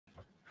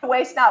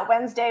Waste Not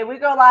Wednesday. We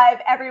go live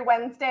every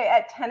Wednesday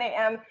at 10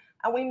 a.m.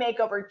 and we make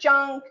over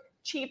junk,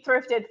 cheap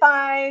thrifted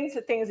finds,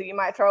 the things that you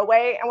might throw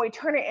away, and we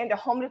turn it into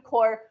home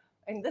decor,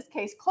 in this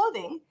case,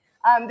 clothing,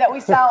 that we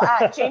sell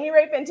at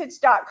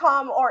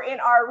JamieRayVintage.com or in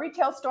our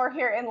retail store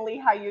here in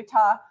Lehi,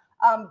 Utah.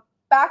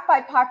 Backed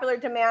by popular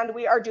demand,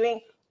 we are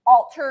doing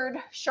altered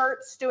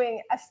shirts,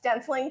 doing a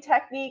stenciling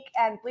technique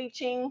and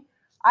bleaching.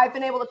 I've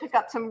been able to pick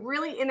up some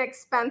really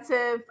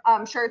inexpensive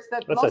shirts.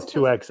 That's a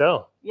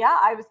 2XL.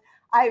 Yeah,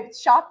 I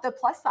shopped the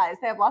plus size.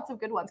 They have lots of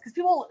good ones because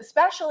people,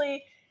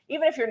 especially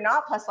even if you're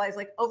not plus size,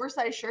 like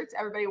oversized shirts,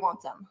 everybody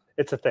wants them.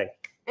 It's a thing.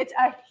 It's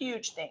a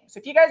huge thing. So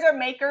if you guys are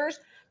makers,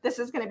 this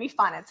is going to be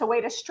fun. It's a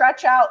way to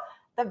stretch out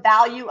the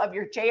value of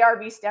your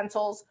JRV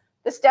stencils.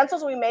 The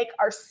stencils we make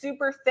are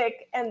super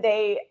thick and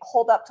they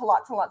hold up to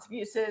lots and lots of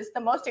uses. The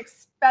most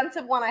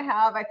expensive one I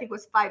have, I think,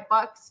 was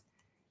 $5.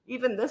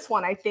 Even this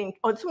one, I think,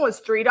 this one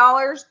was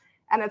 $3,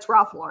 and it's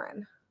Ralph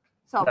Lauren.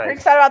 So I'm pretty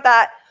excited about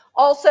that.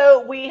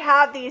 Also, we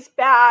have these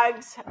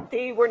bags.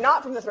 They were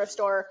not from the thrift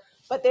store,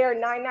 but they are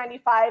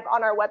 $9.95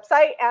 on our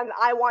website, and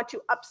I want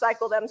to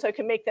upcycle them so I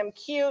can make them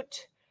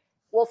cute.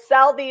 We'll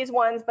sell these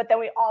ones, but then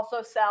we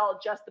also sell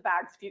just the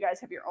bags if you guys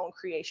have your own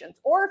creations.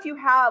 Or if you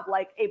have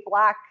like a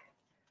black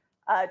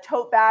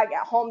tote bag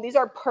at home, these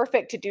are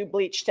perfect to do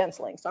bleach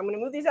stenciling. So I'm going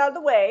to move these out of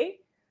the way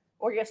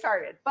or get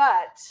started.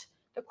 But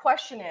the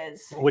question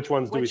is, which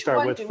ones do we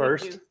start with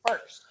first?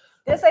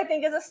 This, I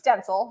think, is a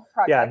stencil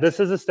project. Yeah, this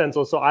is a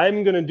stencil. So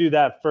I'm going to do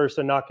that first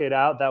and knock it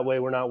out. That way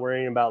we're not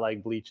worrying about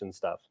like bleach and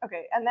stuff.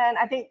 Okay. And then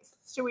I think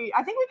we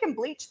can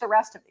bleach the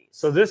rest of these.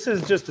 So this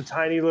is just a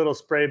tiny little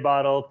spray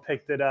bottle.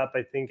 Picked it up,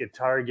 I think, at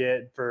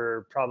Target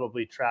for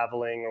probably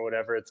traveling or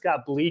whatever. It's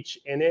got bleach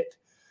in it.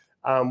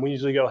 We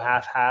usually go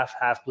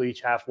half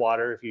bleach, half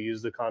water if you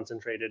use the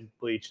concentrated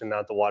bleach and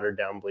not the watered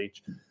down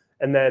bleach.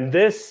 And then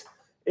this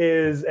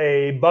is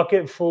a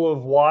bucket full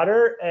of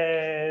water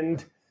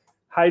and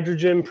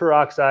hydrogen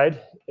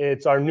peroxide.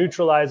 It's our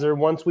neutralizer.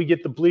 Once we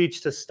get the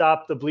bleach to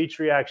stop the bleach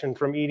reaction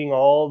from eating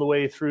all the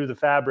way through the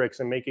fabrics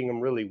and making them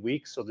really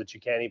weak so that you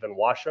can't even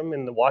wash them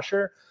in the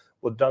washer,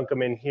 we'll dunk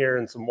them in here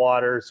in some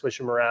water, swish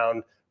them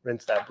around,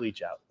 rinse that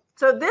bleach out.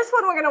 So this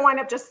one we're going to wind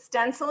up just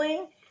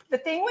stenciling. The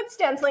thing with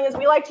stenciling is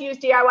we like to use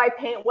DIY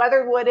paint.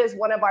 Weatherwood is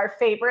one of our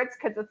favorites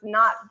because it's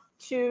not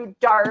too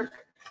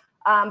dark,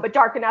 but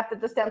dark enough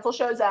that the stencil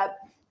shows up.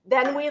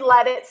 Then we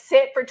let it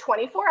sit for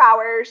 24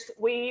 hours.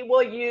 We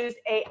will use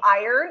an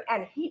iron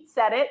and heat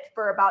set it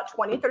for about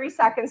 20-30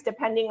 seconds,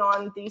 depending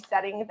on the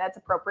setting that's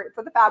appropriate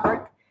for the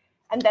fabric.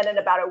 And then in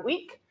about a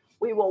week,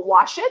 we will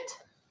wash it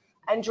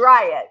and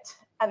dry it,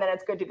 and then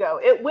it's good to go.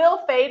 It will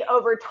fade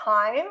over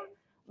time,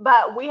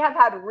 but we have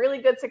had really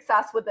good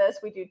success with this.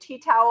 We do tea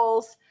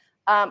towels.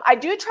 I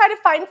do try to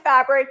find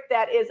fabric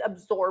that is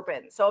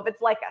absorbent. So if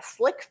it's like a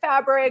slick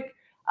fabric,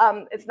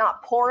 it's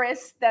not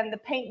porous, then the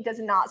paint does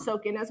not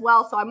soak in as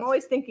well. So I'm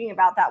always thinking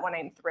about that when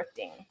I'm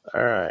thrifting.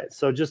 All right.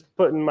 So just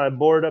putting my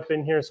board up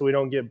in here so we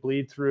don't get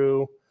bleed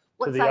through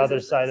to the other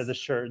side of the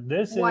shirt.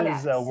 This is a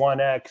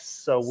 1X.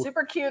 So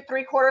super cute,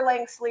 3/4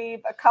 length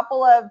sleeve, a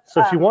couple of. So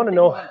if you want to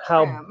know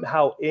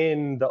how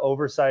in the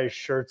oversized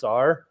shirts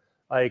are,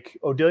 like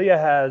Odelia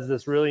has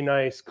this really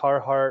nice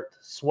Carhartt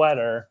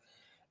sweater,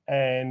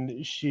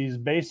 and she's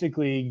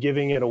basically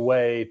giving it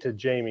away to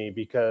Jamie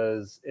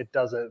because it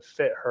doesn't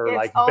fit her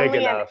big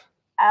enough.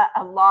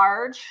 A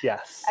large.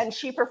 Yes. And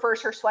she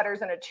prefers her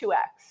sweaters in a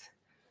 2X.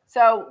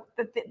 So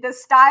the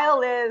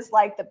style is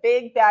like the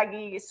big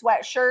baggy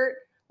sweatshirt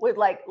with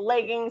like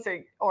leggings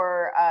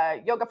or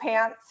yoga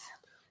pants.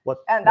 What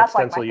that's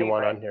stencil like you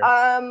want on here?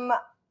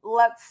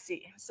 Let's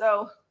see.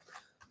 So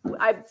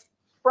I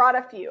brought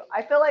a few.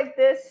 I feel like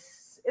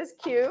this is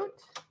cute.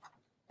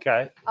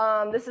 Okay.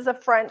 This is a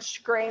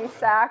French grain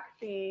sack,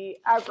 the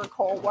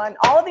agricole one.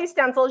 All of these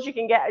stencils you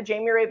can get at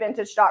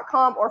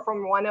JamieRayVintage.com or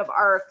from one of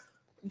our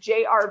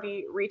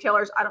JRV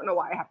retailers. I don't know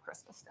why I have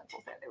Christmas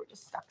stencils there. They were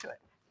just stuck to it.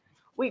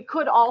 We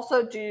could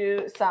also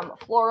do some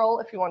floral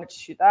if you wanted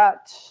to do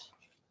that.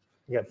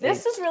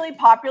 This is really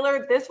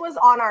popular. This was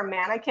on our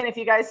mannequin. If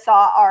you guys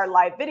saw our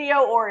live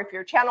video or if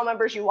you're channel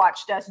members, you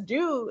watched us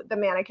do the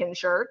mannequin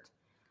shirt.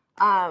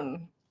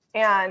 And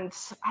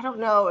I don't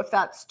know if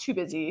that's too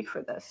busy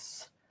for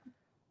this,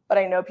 but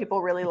I know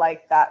people really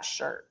like that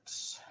shirt.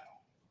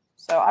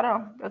 So I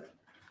don't know.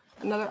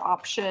 Another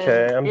option.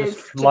 Okay, I'm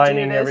just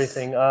lining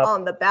everything up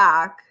on the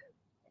back.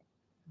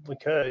 We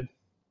could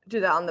do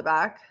that on the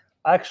back.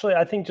 Actually,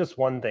 I think just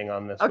one thing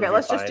on this. Okay,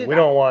 let's just do that. We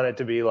don't want it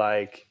to be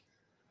like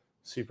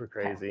super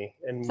crazy.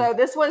 Okay. And so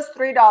this was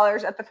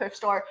 $3 at the thrift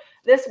store.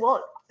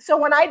 So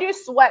when I do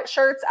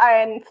sweatshirts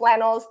and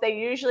flannels, they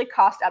usually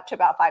cost up to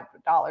about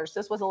 $5.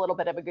 This was a little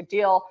bit of a good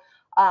deal,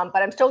 but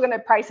I'm still going to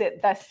price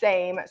it the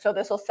same. So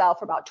this will sell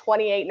for about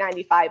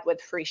 $28.95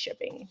 with free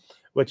shipping.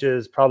 Which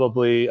is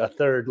probably a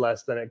third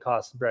less than it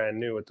costs brand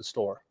new at the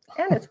store.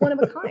 And it's one of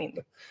a kind.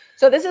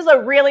 So this is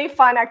a really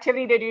fun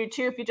activity to do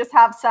too. If you just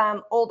have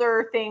some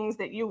older things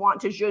that you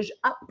want to zhuzh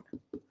up,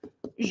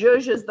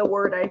 Zhuzh is the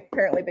word I've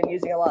apparently been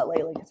using a lot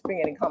lately. It's been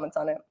getting comments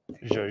on it.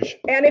 Zhuzh.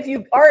 And if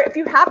you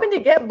happen to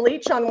get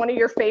bleach on one of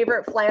your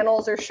favorite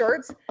flannels or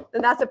shirts,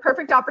 then that's a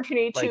perfect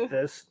opportunity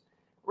to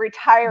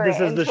retire. This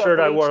is the shirt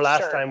I wore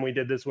last time we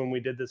did this, when we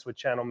did this with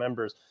channel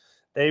members.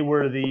 They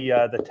were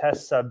the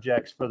test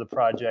subjects for the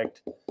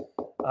project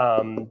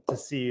to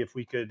see if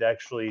we could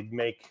actually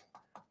make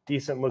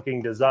decent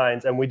looking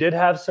designs, and we did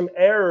have some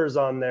errors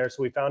on there,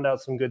 so we found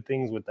out some good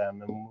things with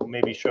them, and we'll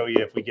maybe show you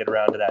if we get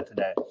around to that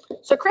today.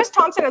 So Chris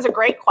Thompson has a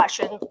great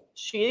question.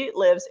 She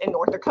lives in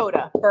North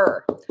Dakota.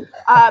 Burr.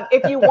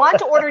 If you want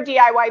to order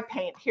DIY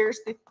paint, here's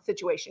the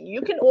situation.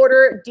 You can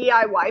order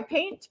DIY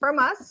paint from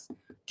us.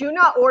 Do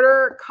not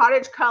order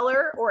cottage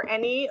color or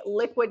any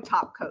liquid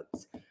top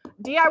coats.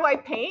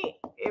 DIY paint,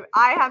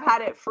 I have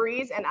had it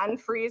freeze and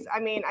unfreeze.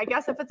 I mean, I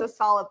guess if it's a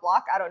solid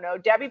block, I don't know.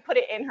 Debbie put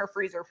it in her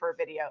freezer for a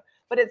video,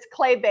 but it's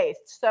clay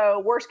based.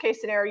 So worst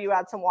case scenario, you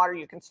add some water,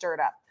 you can stir it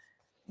up.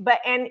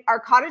 And our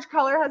cottage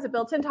color has a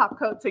built-in top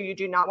coat, so you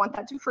do not want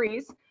that to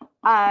freeze.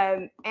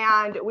 And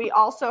we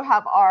also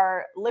have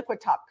our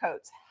liquid top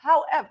coats.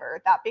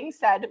 However, that being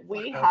said,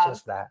 we have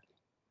just that.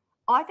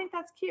 Oh, I think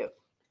that's cute.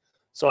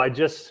 So I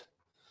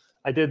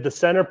did the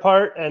center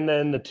part and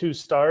then the 2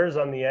 stars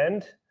on the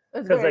end,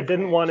 because I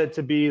didn't want it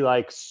to be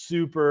like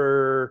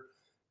super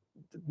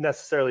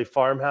necessarily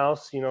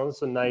farmhouse. You know,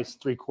 it's a nice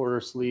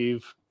 3/4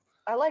 sleeve.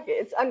 I like it.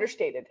 It's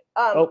understated.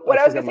 What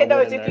I was going to say, though,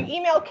 is if you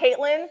email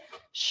Caitlin,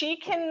 she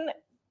can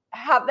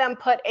have them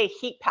put a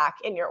heat pack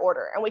in your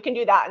order, and we can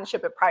do that and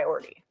ship it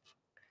priority.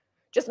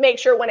 Just make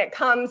sure when it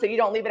comes that you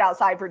don't leave it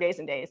outside for days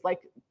and days.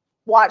 Like,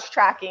 watch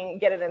tracking,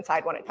 get it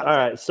inside when it comes. All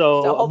right.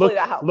 So hopefully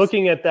that helps.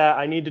 Looking at that,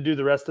 I need to do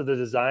the rest of the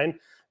design,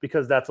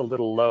 because that's a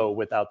little low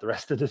without the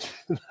rest of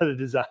the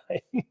design.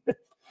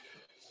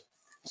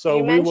 So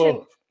you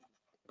mentioned,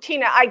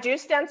 Tina, I do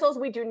stencils.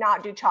 We do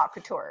not do chalk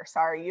couture.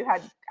 Sorry, you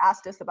had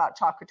asked us about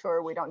chalk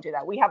couture. We don't do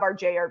that. We have our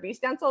JRB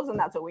stencils, and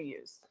that's what we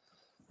use.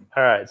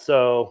 All right,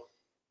 so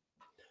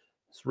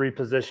let's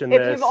reposition this.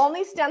 If you've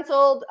only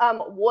stenciled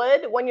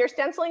wood, when you're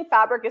stenciling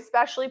fabric,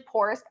 especially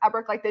porous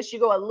fabric like this, you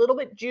go a little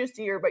bit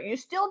juicier, but you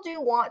still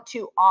do want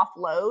to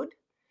offload.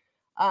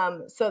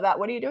 So that,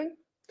 what are you doing?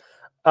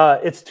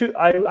 It's too.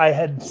 I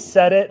had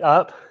set it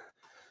up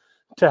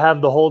to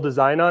have the whole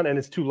design on, and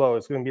it's too low.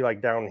 It's going to be like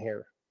down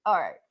here. All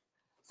right.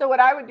 So what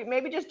I would do,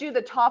 maybe just do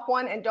the top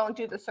one and don't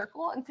do the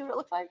circle and see what it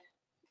looks like.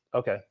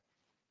 Okay.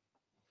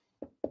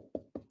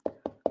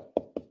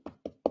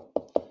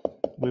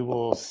 We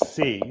will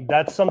see.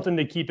 That's something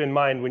to keep in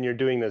mind when you're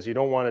doing this. You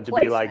don't want it to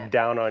be like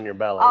down on your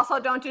belly. Also,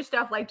 don't do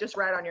stuff like just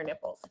right on your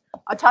nipples.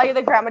 I'll tell you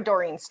the Grandma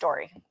Doreen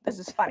story. This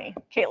is funny.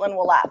 Caitlin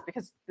will laugh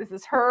because this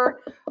is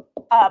her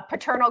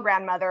paternal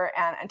grandmother,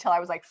 and until I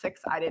was like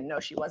 6, I didn't know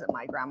she wasn't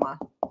my grandma,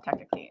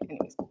 technically.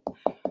 Anyways,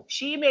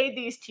 she made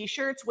these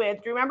t-shirts with,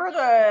 do you remember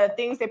the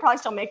things, they probably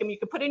still make them, you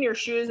could put in your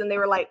shoes and they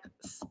were like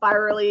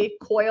spirally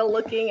coil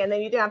looking, and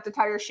then you didn't have to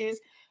tie your shoes.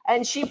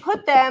 And she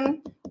put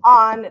them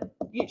on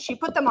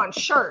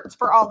shirts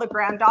for all the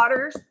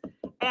granddaughters.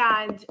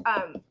 And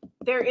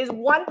there is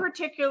one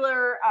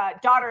particular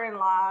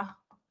daughter-in-law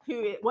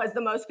who was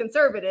the most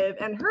conservative,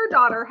 and her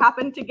daughter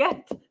happened to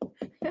get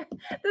the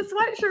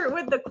sweatshirt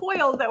with the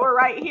coils that were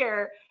right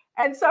here.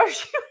 And so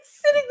she was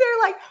sitting there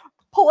like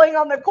pulling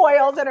on the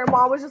coils, and her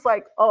mom was just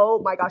like, oh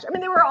my gosh. I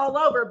mean, they were all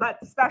over, but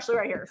especially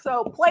right here.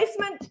 So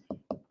placement,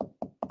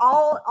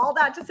 all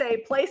that to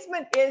say,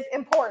 placement is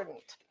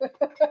important.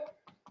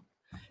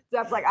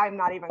 That's like, I'm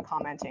not even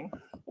commenting.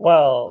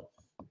 Well,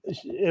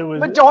 it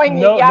was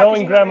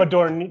knowing Grandma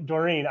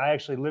Doreen. I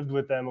actually lived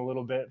with them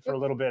for a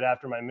little bit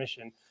after my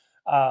mission.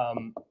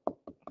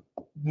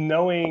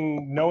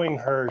 Knowing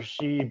her,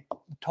 she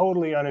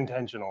totally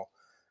unintentional.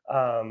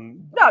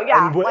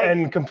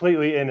 And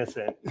completely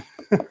innocent.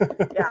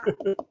 Yeah.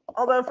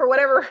 Although for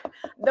whatever,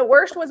 the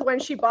worst was when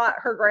she bought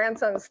her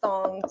grandson's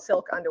thong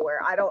silk underwear.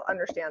 I don't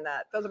understand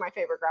that. Those are my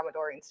favorite Grandma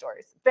Doreen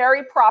stories.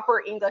 Very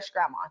proper English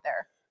grandma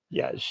there.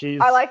 Yeah,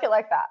 I like it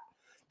like that.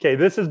 Okay,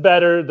 this is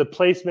better. The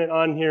placement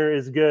on here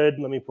is good.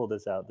 Let me pull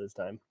this out this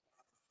time.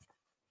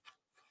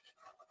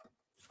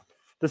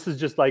 This is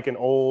just like an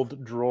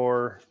old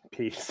drawer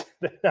piece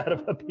out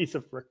of a piece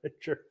of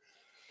furniture.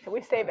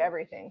 We save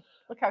everything.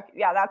 Look how,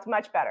 yeah, that's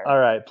much better. All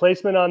right,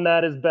 placement on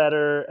that is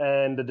better,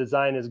 and the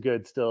design is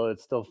good still.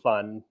 It's still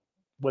fun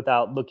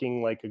without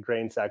looking like a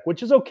grain sack,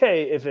 which is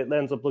okay if it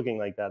ends up looking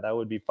like that. That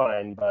would be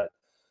fine, but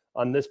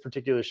on this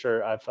particular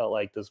shirt, I felt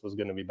like this was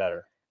going to be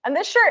better. And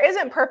this shirt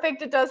isn't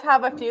perfect. It does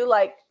have a few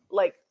like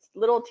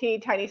little teeny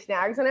tiny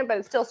snags in it, but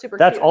it's still super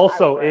That's cute. That's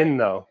also in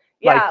though.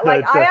 Yeah,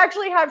 I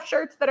actually have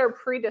shirts that are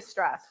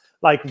pre-distressed.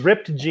 Like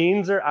ripped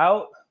jeans are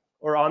out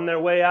or on their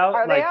way out.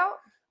 Are they out?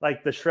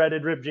 Like the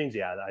shredded ripped jeans.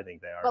 Yeah, I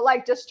think they are. But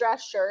like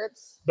distressed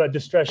shirts. But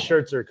distressed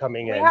shirts are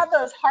coming in. We have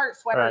those heart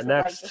sweaters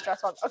with like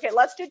distressed ones. Okay,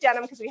 let's do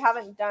denim because we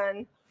haven't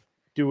done.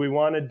 Do we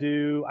want to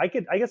do? I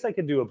guess I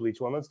could do a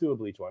bleach one. Let's do a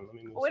bleach one.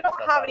 We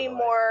don't have any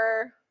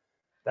more.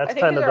 That's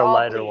kind of the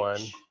lighter one.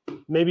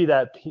 Maybe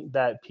that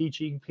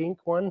peachy pink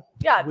one.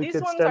 Yeah,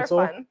 these ones are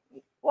fun.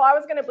 Well, I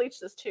was gonna bleach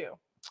this too.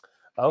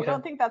 Okay. You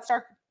don't think that's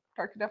dark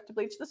dark enough to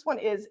bleach. This one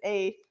is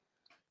a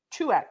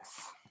 2X.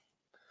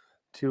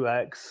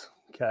 2X.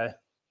 Okay.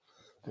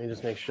 Let me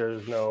just make sure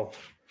there's no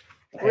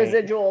paint.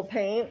 Residual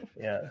paint.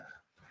 Yeah.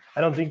 I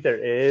don't think there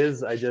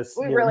is. I just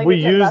we really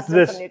need to invest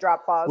in some new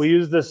drop cloths. We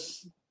use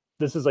this.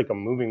 This is like a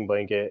moving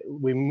blanket.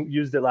 We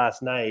used it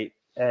last night,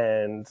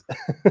 and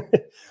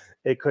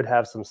it could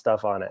have some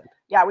stuff on it.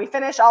 Yeah, we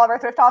finished all of our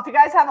thrift haul. If you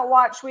guys haven't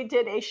watched, we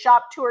did a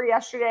shop tour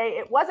yesterday.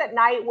 It was at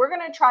night. We're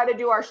going to try to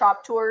do our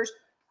shop tours.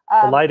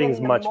 The lighting's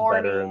much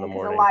better in the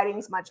morning. The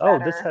lighting's much better. Oh,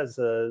 this has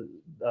a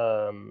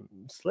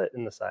slit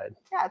in the side.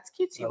 Yeah, it's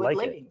cutesy with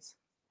leggings.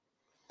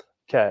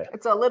 Okay.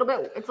 It's a little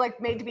bit, it's like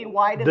made to be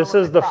wide. This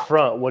is the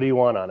front. What do you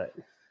want on it?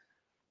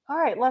 All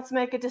right, let's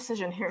make a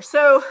decision here.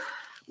 So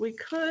we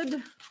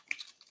could,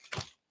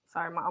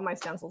 sorry, all my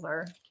stencils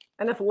are,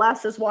 and if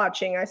Les is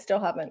watching, I still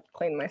haven't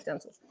cleaned my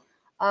stencils.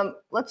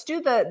 Let's do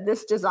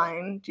this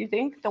design. Do you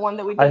think the one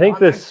that we did? I think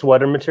this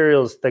sweater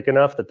material is thick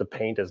enough that the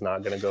paint is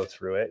not going to go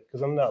through it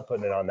because I'm not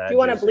putting it on that. Do you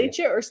want to bleach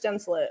it or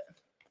stencil it?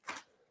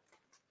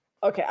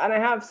 Okay, and I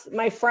have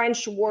my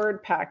French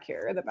word pack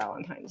here, the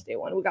Valentine's Day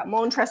one. We got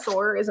Mon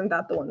Trésor. Isn't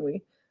that the one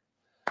we?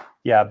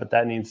 Yeah, but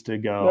that needs to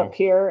go up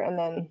here and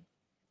then.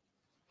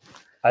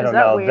 I don't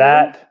know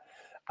that.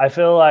 I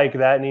feel like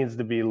that needs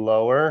to be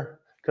lower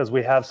because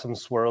we have some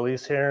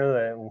swirlies here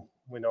that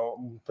we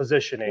don't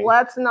positioning.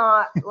 Let's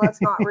not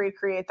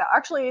recreate that.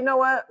 Actually, you know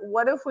what?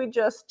 What if we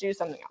just do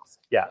something else?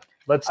 Yeah,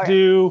 let's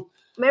do.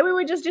 Maybe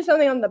we just do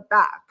something on the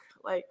back,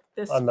 like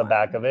this. On the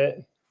back of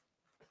it.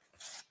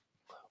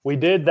 We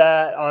did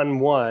that on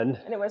one.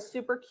 And it was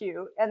super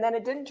cute. And then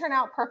it didn't turn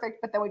out perfect,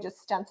 but then we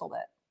just stenciled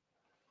it.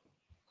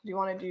 Do you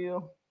want to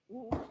do?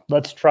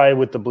 Let's try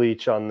with the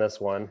bleach on this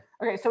one.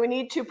 Okay, so we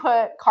need to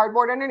put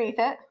cardboard underneath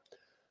it,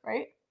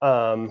 right?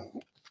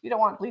 You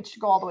don't want bleach to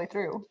go all the way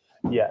through.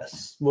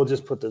 Yes, we'll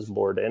just put this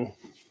board in.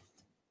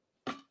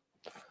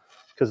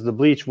 Because the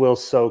bleach will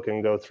soak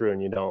and go through,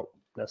 and you don't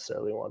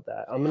necessarily want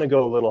that. I'm going to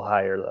go a little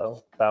higher,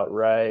 though. About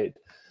right.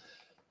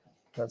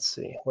 Let's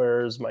see.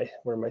 Where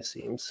are my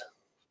seams?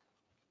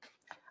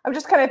 I'm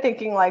just kind of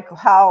thinking like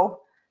how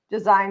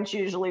designs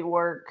usually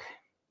work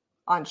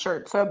on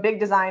shirts. So a big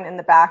design in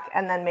the back,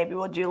 and then maybe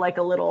we'll do like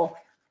a little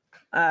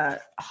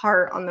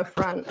heart on the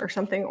front or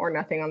something, or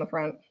nothing on the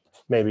front.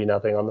 Maybe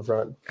nothing on the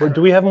front. Or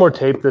do we have more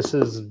tape? This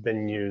has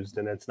been used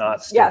and it's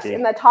not sticky. Yes,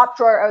 in the top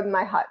drawer of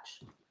my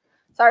hutch.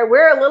 Sorry,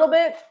 we're a little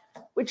bit,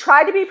 we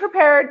tried to be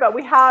prepared, but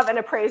we have an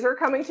appraiser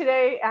coming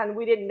today, and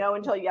we didn't know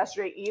until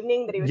yesterday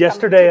evening that he was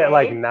yesterday at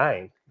like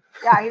 9.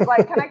 Yeah, he's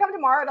like, can I come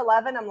tomorrow at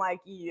 11? I'm like,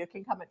 you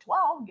can come at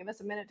 12. Give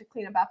us a minute to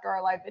clean up after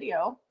our live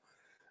video.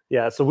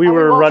 Yeah, so we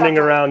were running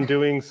around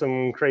doing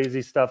some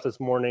crazy stuff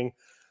this morning.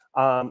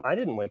 I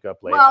didn't wake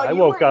up late. Well, I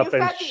woke up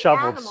and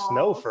shoveled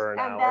snow for an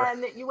hour.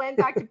 And then you went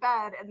back to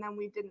bed, and then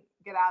we didn't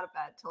get out of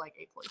bed till like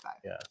 8:45.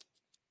 Yeah.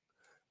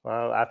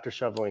 Well, after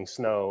shoveling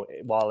snow,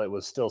 while it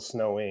was still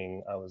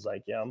snowing, I was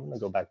like, yeah, I'm going to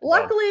go back to bed.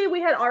 Luckily, we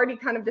had already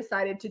kind of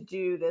decided to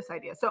do this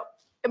idea. So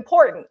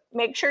important,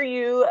 make sure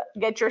you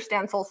get your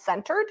stencils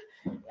centered.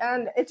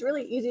 And it's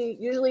really easy.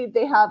 Usually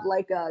they have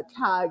like a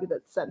tag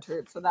that's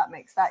centered, so that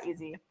makes that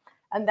easy.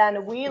 And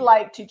then we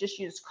like to just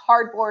use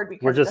cardboard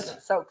because it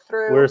doesn't soak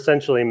through. We're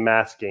essentially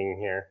masking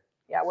here.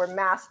 Yeah, we're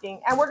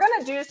masking. And we're going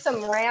to do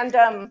some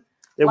random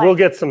will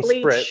get some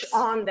bleach spritz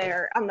on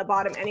there on the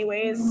bottom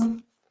anyways.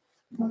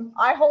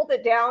 I hold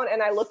it down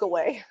and I look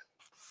away.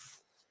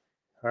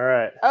 All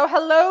right. Oh,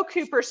 hello,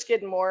 Cooper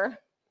Skidmore.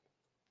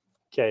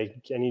 Okay,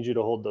 I need you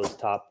to hold those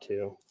top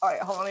two. All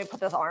right, hold on. Let me put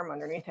this arm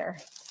underneath here.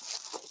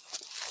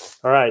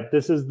 All right,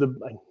 this is the...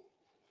 I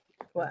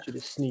What? want you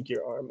to sneak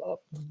your arm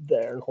up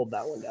there and hold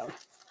that one down.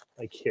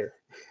 Like here.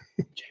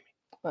 Jamie.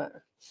 What?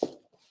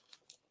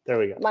 There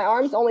we go. My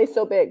arm's only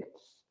so big.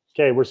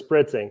 Okay, we're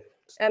spritzing.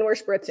 And we're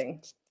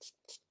spritzing.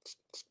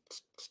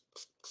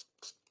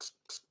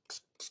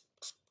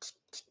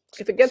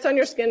 If it gets on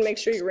your skin, make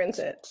sure you rinse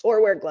it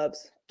or wear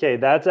gloves. Okay,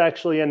 that's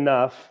actually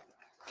enough.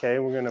 Okay,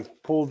 we're going to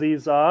pull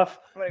these off.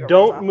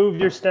 Don't move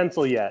your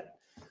stencil yet.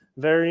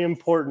 Very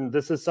important.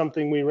 This is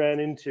something we ran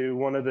into.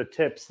 One of the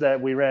tips that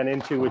we ran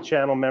into with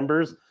channel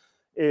members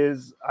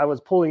is I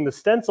was pulling the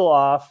stencil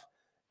off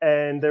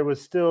and there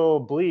was still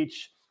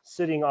bleach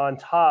sitting on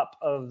top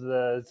of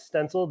the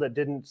stencil that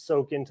didn't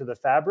soak into the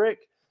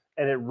fabric,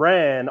 and it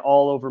ran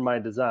all over my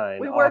design.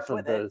 We worked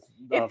with it.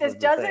 If this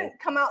doesn't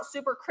come out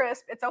super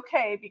crisp, it's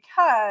okay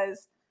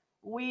because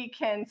we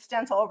can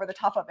stencil over the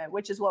top of it,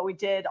 which is what we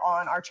did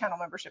on our channel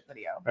membership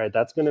video. All right,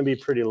 that's going to be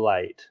pretty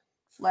light.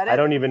 I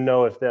don't even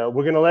know if we're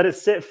going to let it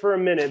sit for a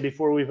minute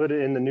before we put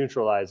it in the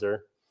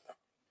neutralizer.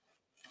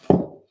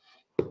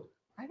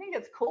 I think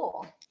it's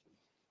cool.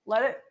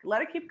 Let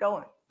it keep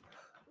going.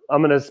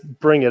 I'm going to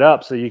bring it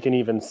up so you can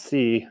even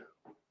see.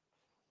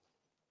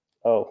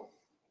 Oh.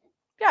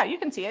 Yeah, you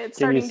can see it.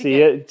 Can you see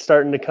it? It's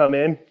starting to come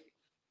in.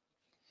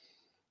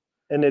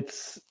 And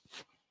it's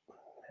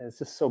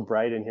just so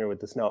bright in here with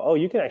the snow. Oh,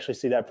 you can actually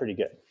see that pretty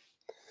good.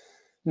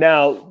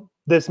 Now,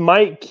 this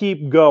might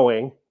keep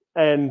going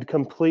and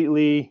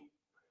completely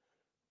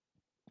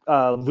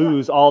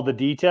lose all the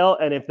detail.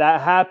 And if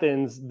that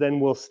happens, then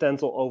we'll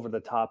stencil over the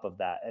top of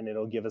that, and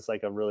it'll give us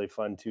like a really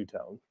fun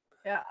two-tone.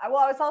 Yeah. Well,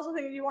 I was also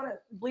thinking you want to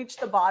bleach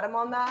the bottom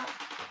on that.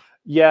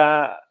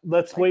 Yeah,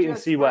 let's Like, wait do and a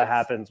see what spritz?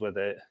 happens with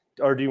it.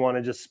 Or do you want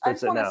to just I spritz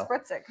just it want to now?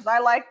 spritz it because I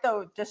like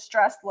the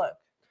distressed look.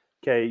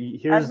 Okay,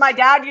 here's As my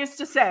dad used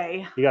to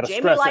say, you gotta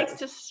Jamie stress likes it.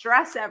 to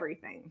stress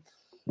everything.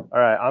 All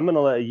right, I'm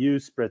gonna let you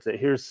spritz it.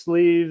 Here's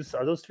sleeves.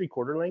 Are those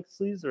 3/4 length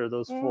sleeves or are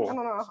those I full? don't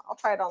know. I'll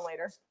try it on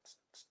later.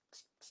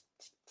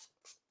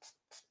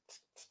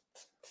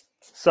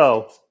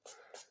 So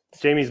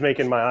Jamie's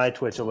making my eye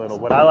twitch a little.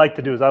 What I like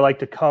to do is I like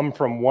to come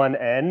from one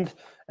end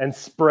and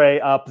spray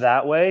up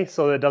that way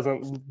so it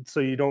doesn't,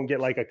 so you don't get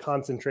like a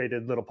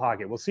concentrated little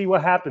pocket. We'll see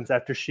what happens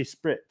after she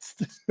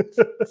spritzed.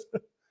 All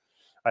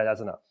right,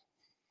 that's enough.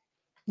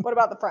 What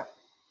about the front?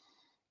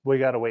 We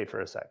gotta wait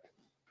for a sec.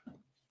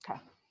 Okay.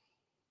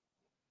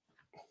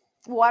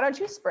 Why don't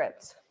you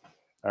spritz?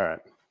 All right.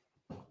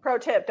 Pro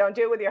tip, don't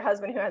do it with your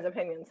husband who has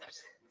opinions.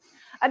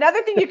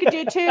 Another thing you could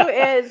do too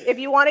is if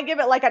you want to give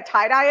it like a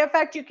tie-dye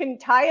effect, you can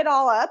tie it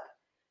all up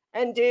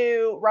and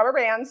do rubber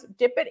bands,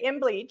 dip it in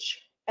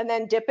bleach, and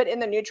then dip it in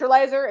the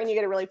neutralizer, and you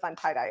get a really fun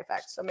tie-dye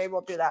effect. So maybe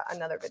we'll do that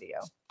another video.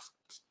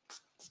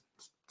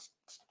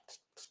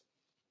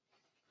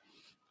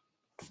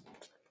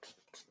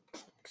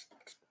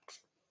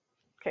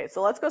 Okay,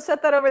 so let's go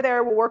set that over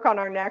there. We'll work on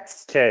our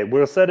next. Okay,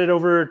 we'll set it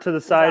over to the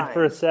side Design.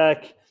 for a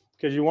sec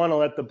because you want to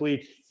let the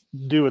bleach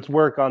do its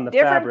work on the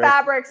Different fabric.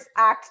 fabrics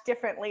act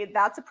differently.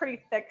 That's a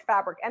pretty thick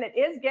fabric, and it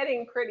is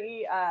getting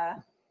pretty.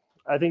 I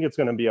think it's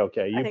going to be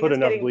okay. You think put it's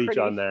enough getting bleach pretty-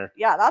 on there.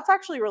 Yeah, that's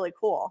actually really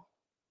cool.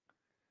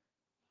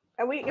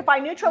 And if I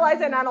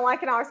neutralize it and I don't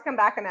like it, I'll always come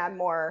back and add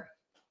more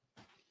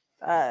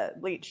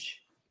bleach.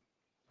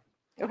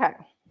 Okay.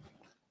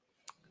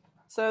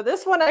 So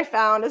this one I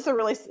found is a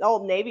really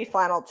old navy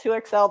flannel,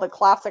 2XL, the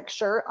classic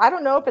shirt. I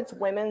don't know if it's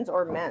women's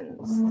or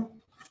men's. All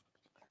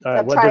right,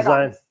 So what try it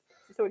on, design?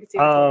 so we can see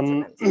if it's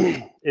women's or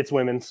men's. It's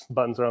women's.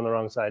 Buttons are on the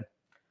wrong side.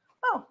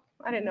 Oh,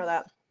 I didn't know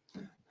that.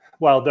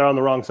 Well, they're on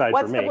the wrong side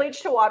What's for the me.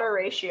 bleach to water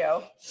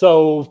ratio?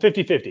 So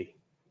 50-50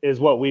 is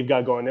what we've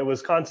got going. It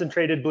was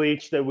concentrated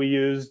bleach that we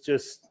used,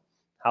 just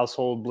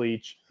household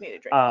bleach. Need a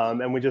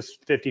drink. And we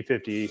just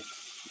 50-50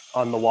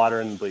 on the water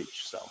and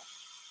bleach. So,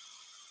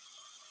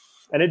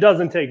 and it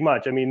doesn't take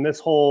much. I mean, this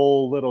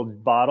whole little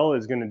bottle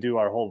is going to do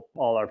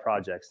all our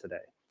projects today.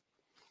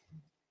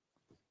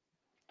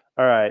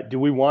 All right. Do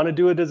we want to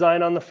do a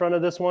design on the front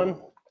of this one?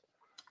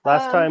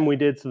 Last time we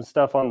did some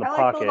stuff on the I like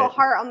pocket. the little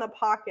heart on the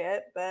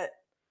pocket, but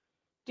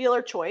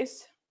dealer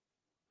choice.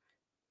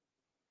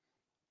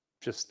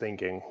 Just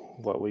thinking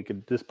what we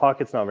could. This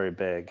pocket's not very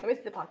big. Let me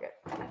see the pocket.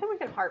 I think we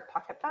can heart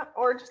pocket that,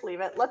 or just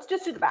leave it. Let's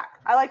just do the back.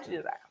 I like to do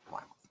the back.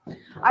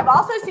 I've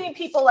also seen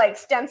people like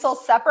stencil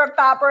separate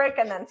fabric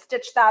and then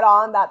stitch that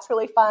on. That's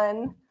really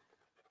fun.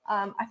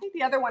 I think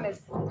the other one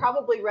is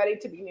probably ready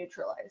to be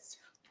neutralized.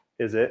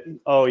 Is it?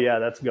 Oh yeah,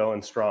 that's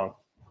going strong.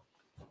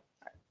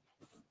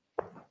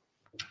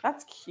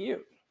 That's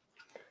cute.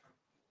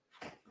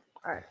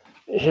 All right.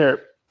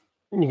 Here,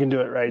 you can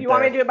do it right there. You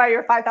want me to do it by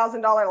your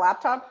 $5,000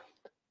 laptop?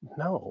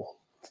 No,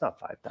 it's not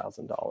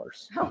 $5,000.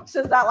 How much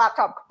does that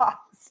laptop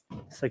cost?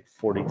 It's like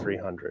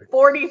 $4,300.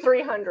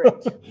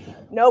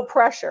 $4,300. No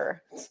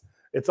pressure.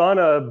 It's on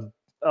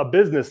a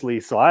business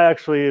lease, so I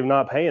actually am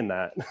not paying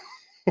that.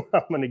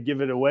 I'm going to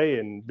give it away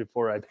and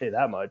before I pay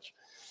that much.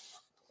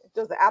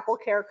 Does the Apple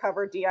Care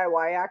cover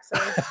DIY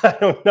accidents? I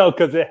don't know,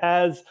 because it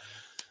has,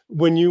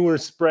 when you were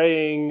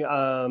spraying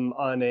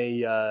on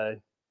a,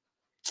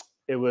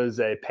 it was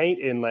a paint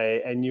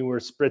inlay and you were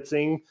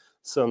spritzing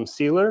some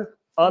sealer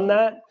on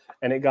that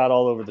and it got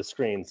all over the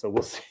screen. So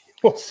we'll see.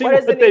 We'll see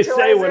what they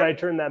say when I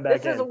turn that back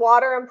in. This is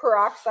water and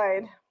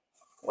peroxide.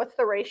 What's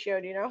the ratio?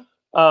 Do you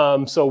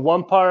know? So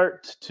 1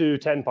 part to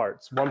 10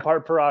 parts. 1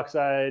 part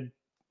peroxide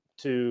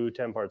to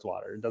 10 parts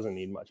water. It doesn't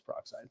need much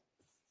peroxide.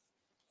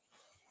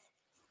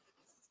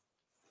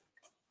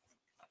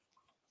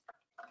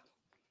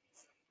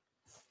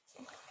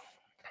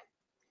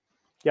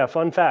 Yeah,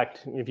 fun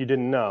fact, if you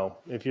didn't know,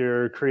 if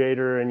you're a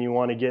creator and you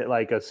want to get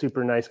like a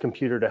super nice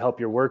computer to help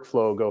your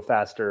workflow go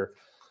faster,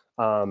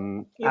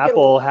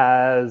 Apple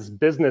has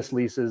business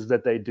leases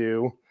that they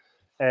do,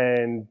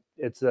 and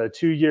it's a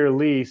 2-year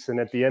lease. And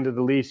at the end of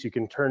the lease, you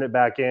can turn it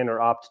back in or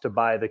opt to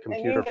buy the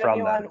computer from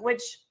them.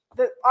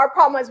 Our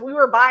problem is we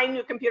were buying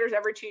new computers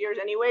every 2 years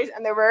anyways,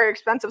 and they're very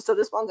expensive. So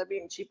this one's are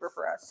being cheaper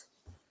for us.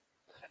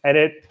 And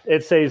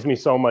it saves me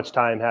so much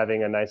time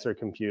having a nicer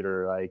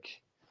computer.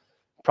 Like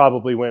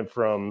probably went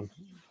from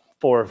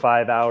 4 or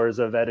 5 hours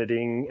of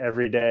editing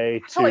every day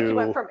to, I feel like you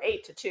went from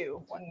 8 to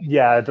 2.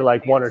 Yeah, to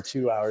like 1 or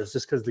 2 hours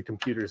just because the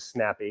computer's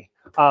snappy.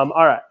 All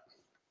right.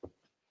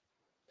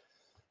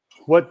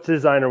 What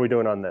design are we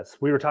doing on this?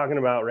 We were talking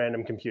about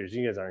random computers.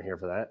 You guys aren't here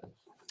for that.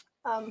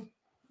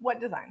 What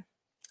design?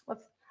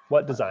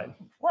 What design?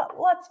 Well,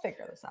 let's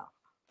figure this out.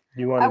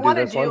 You want to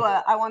do this one?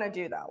 I want to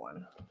do that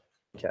one.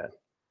 Okay.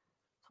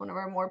 It's one of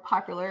our more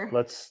popular.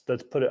 Let's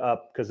put it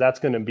up because that's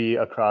going to be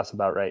across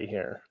about right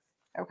here.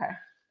 Okay.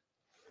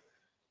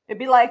 It'd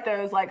be like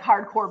those like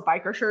hardcore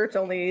biker shirts,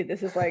 only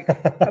this is like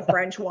a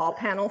French wall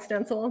panel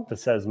stencil. That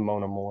says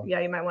Mon Amour. Yeah,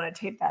 you might want to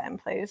tape that in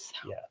place.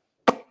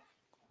 Yeah.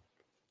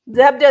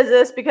 Zeb does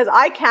this because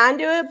I can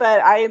do it,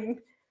 but I'm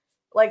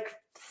like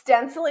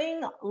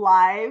stenciling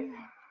live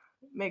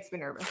makes me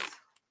nervous.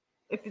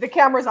 If the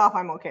camera's off,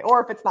 I'm okay. Or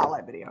if it's not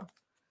live video.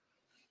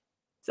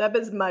 Zeb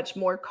is much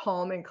more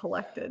calm and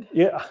collected.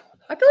 Yeah.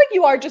 I feel like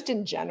you are just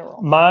in general.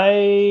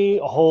 My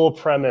whole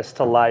premise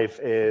to life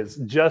is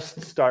just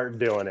start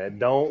doing it.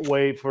 Don't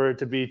wait for it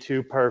to be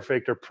too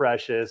perfect or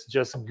precious.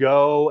 Just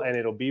go and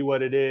it'll be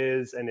what it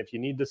is. And if you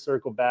need to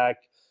circle back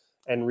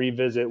and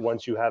revisit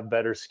once you have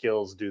better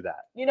skills, do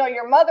that. You know,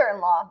 your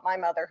mother-in-law, my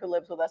mother who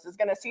lives with us, is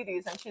going to see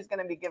these and she's going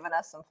to be giving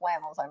us some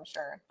flannels, I'm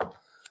sure.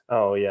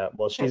 Oh, yeah.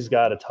 Well, she's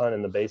got a ton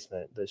in the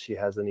basement that she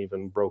hasn't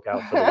even broke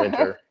out for the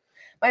winter.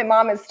 My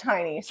mom is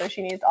tiny, so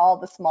she needs all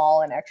the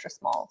small and extra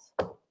smalls.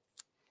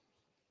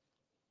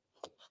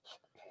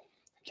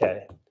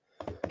 Okay.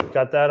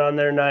 Got that on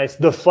there. Nice.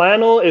 The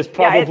flannel is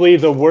probably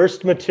the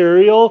worst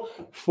material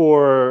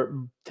for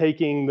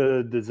taking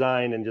the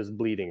design and just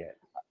bleeding it.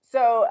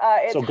 So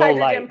it's so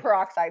hydrogen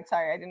peroxide.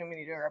 Sorry, I didn't mean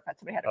to interrupt.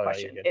 Somebody had a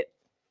question. Yeah,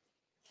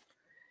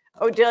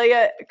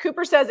 Odelia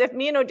Cooper says, if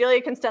me and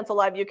Odelia can stencil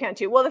live, you can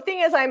too. Well, the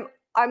thing is, I'm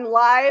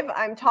live,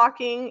 I'm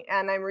talking,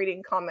 and I'm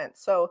reading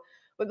comments. So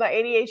with my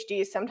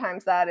ADHD,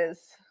 sometimes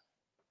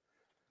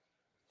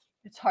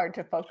it's hard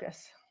to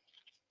focus.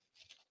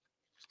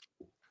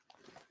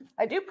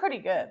 I do pretty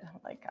good.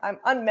 Like, I'm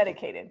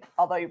unmedicated,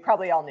 although you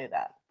probably all knew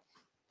that.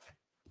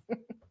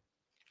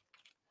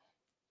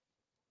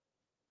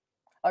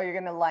 Oh, you're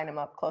going to line them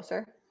up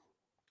closer?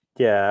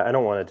 Yeah, I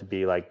don't want it to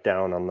be like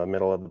down on the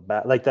middle of the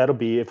back. Like that'll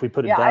be, if we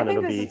put it down, I think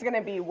it'll be. this is going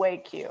to be way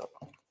cute.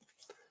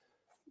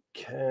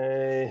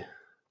 Okay.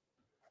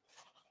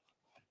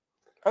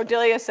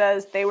 Odelia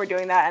says they were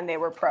doing that and they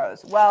were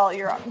pros. Well,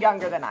 you're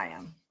younger than I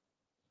am.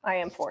 I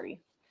am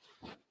 40.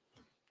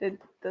 Did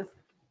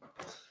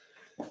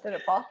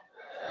it fall?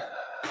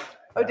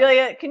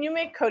 Odelia, can you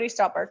make Cody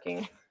stop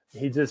barking?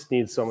 He just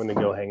needs someone to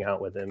go hang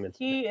out with him.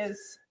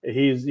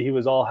 He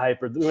was all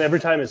hyper. Every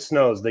time it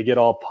snows, they get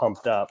all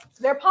pumped up.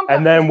 They're pumped up.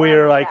 And then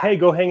we're like, hey,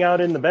 go hang out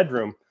in the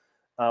bedroom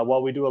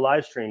while we do a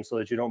live stream so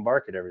that you don't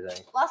bark at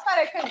everything. Last night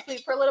I couldn't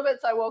sleep for a little bit,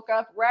 so I woke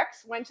up.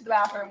 Rex went to the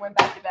bathroom, went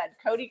back to bed.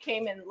 Cody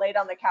came and laid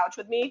on the couch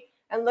with me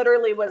and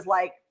literally was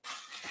like,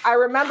 I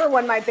remember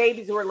when my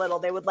babies were little,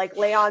 they would like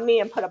lay on me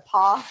and put a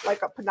paw,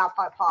 put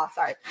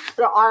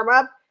an arm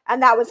up. And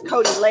that was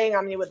Cody laying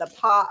on me with a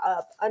paw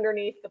up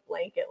underneath the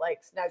blanket, like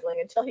snuggling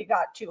until he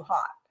got too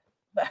hot.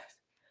 But I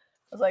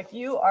was like,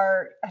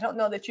 I don't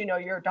know that you know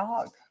your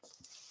dog.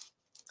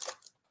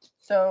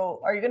 So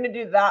are you going to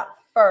do that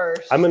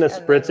first? I'm going to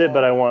spritz it,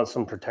 but I want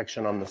some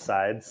protection on the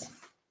sides.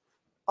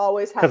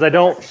 Always have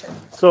protection.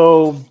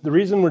 So the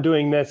reason we're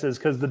doing this is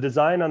because the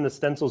design on the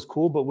stencil is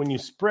cool, but when you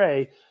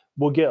spray,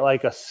 we'll get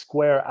like a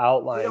square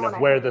outline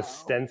of where the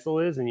stencil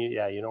is. And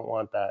you don't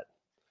want that.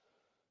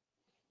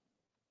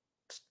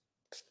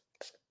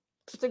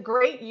 It's a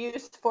great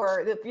use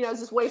for, this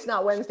is Waste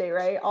Not Wednesday,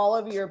 right? All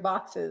of your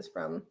boxes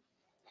from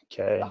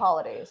the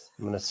holidays.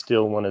 I'm going to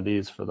steal one of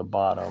these for the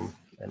bottom,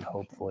 and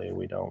hopefully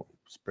we don't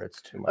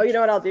spritz too much. Oh, you know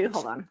what I'll do?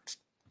 Hold on.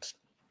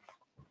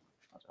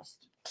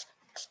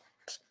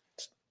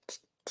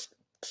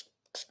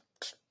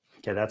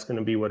 Okay, that's going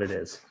to be what it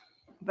is.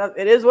 But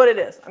it is what it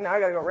is. Now I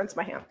got to go rinse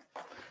my hand.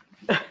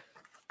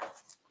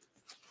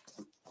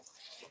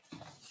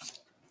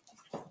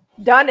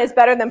 Done is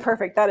better than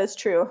perfect. That is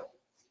true.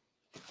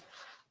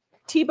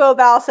 Tebow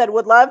Val said,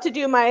 would love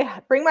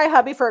to bring my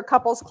hubby for a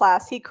couples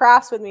class. He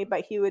crafts with me,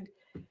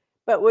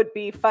 but would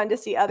be fun to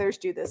see others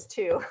do this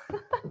too.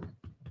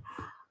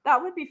 That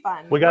would be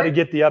fun. We got to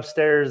get the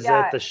upstairs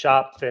at the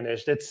shop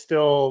finished. It's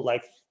still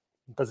like,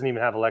 doesn't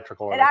even have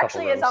electrical. It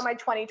actually is on my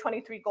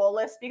 2023 goal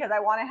list because I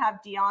want to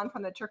have Dion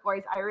from the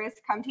Turquoise Iris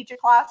come teach a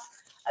class.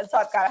 And so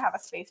I've got to have a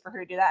space for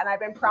her to do that. And I've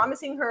been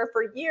promising her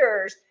for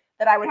years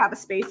that I would have a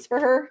space for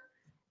her.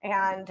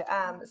 And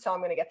so I'm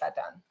going to get that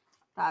done.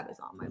 That is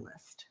on my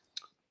list.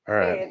 All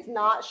right. Okay, it's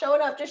not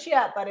showing up just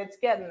yet, but it's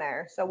getting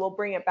there. So we'll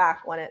bring it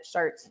back when it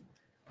starts to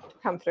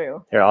come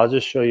through. Here, I'll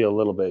just show you a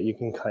little bit. You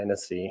can kind of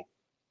see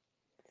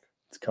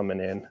it's coming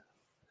in.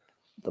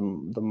 The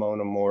Mon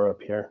Amour up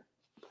here.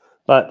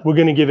 But we're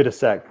going to give it a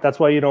sec.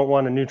 That's why you don't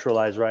want to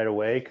neutralize right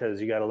away,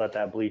 because you got to let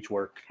that bleach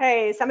work.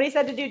 Hey, somebody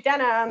said to do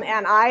denim,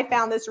 and I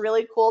found this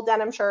really cool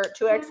denim shirt,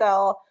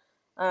 2XL.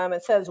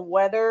 It says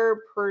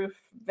Weatherproof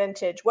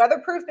Vintage.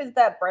 Weatherproof is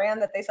that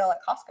brand that they sell at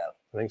Costco.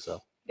 I think so.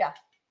 Yeah.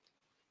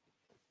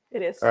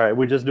 It is. All right,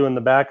 we're just doing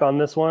the back on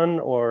this one,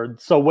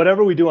 so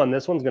whatever we do on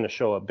this one's going to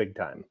show up big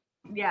time.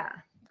 Yeah.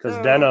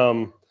 Because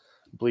denim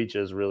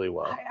bleaches really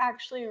well. I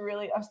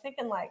was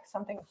thinking like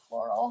something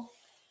floral.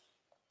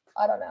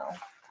 I don't know.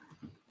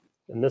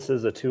 And this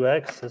is a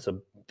 2X. This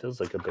feels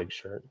like a big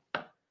shirt.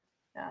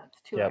 Yeah,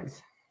 it's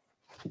 2X.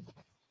 Yep.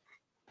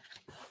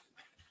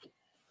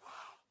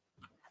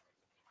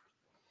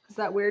 Is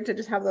that weird to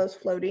just have those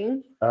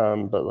floating?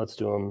 But let's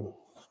do them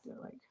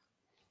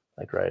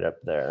like right up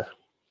there.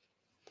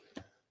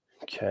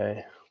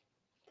 Okay.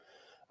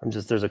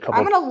 There's a couple.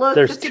 I'm gonna look.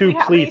 There's to see two if we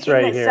have pleats anything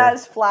right that here.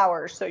 says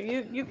flowers. So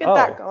you get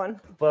that going.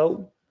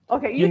 Well,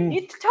 okay. You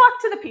need to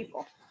talk to the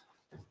people.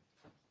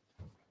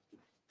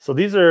 So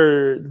these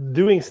are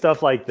doing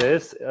stuff like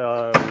this.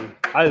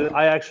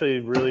 I actually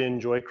really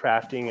enjoy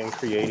crafting and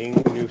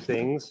creating new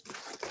things.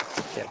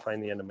 Can't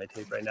find the end of my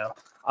tape right now.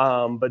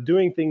 But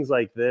doing things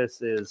like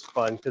this is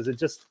fun because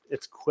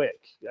it's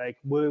quick. Like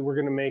we're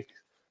gonna make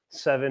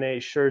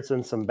 7-8 shirts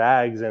and some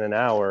bags in an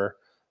hour.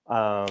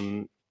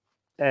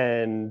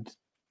 And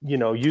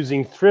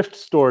using thrift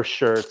store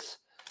shirts,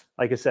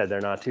 like I said,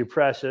 they're not too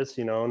precious,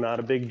 not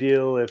a big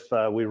deal if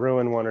we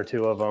ruin one or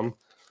two of them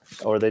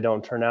or they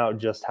don't turn out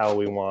just how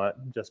we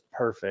want, just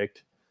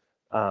perfect.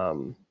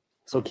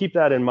 So keep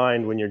that in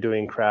mind when you're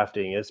doing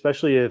crafting,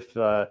 especially if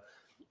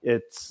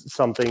it's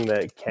something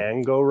that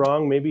can go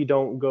wrong. Maybe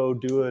don't go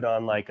do it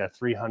on like a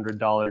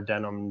 $300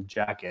 denim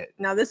jacket.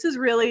 Now this is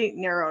really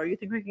narrow. You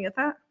think we can get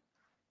that?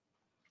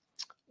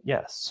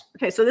 Yes.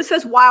 Okay, so this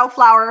says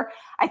wildflower.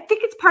 I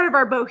think it's part of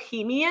our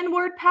Bohemian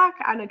word pack.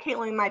 I know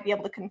Caitlin might be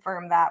able to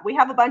confirm that. We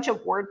have a bunch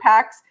of word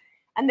packs,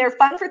 and they're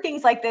fun for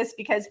things like this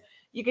because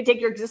you can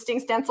take your existing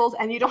stencils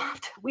and you don't have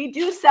to. We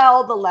do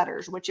sell the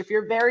letters, which if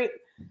you're very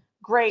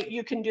great,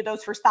 you can do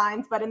those for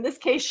signs. But in this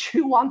case,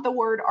 you want the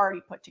word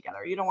already put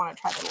together. You don't want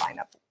to try to line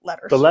up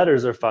letters. The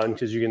letters are fun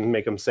because you can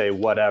make them say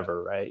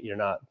whatever, right? You're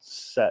not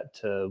set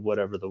to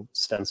whatever the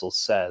stencil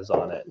says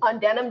on it. On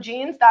denim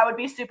jeans, that would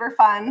be super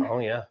fun. Oh,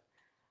 yeah.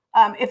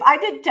 If I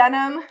did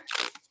denim,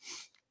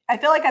 I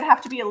feel like I'd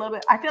have to be a little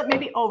bit, I feel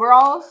maybe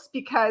overalls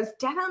because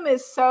denim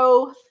is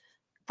so,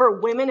 for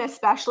women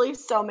especially,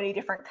 so many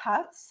different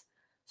cuts.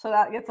 So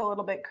that gets a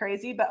little bit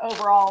crazy, but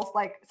overalls,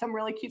 like some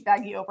really cute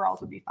baggy overalls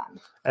would be fun.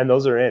 And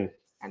those are in.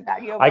 And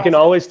baggy overalls. I can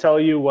always tell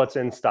you what's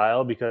in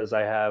style because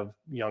I have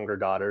younger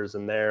daughters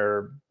and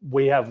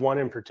we have one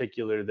in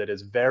particular that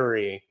is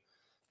very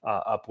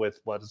up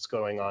with what's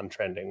going on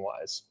trending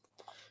wise.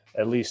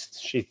 At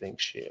least she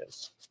thinks she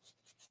is.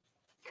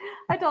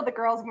 I told the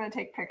girls I'm going to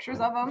take pictures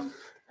of them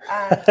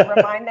to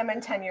remind them in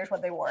 10 years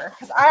what they wore.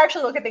 Because I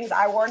actually look at things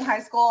I wore in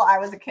high school. I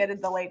was a kid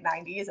in the late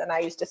 90s and I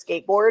used to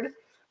skateboard.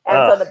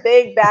 And so the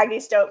big baggy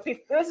stove,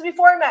 it was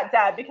before I met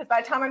Dad because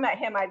by the time I met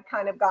him, I'd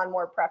kind of gone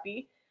more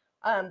preppy.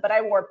 But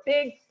I wore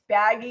big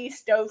baggy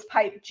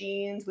stovepipe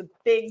jeans with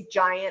big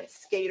giant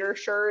skater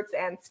shirts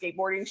and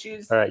skateboarding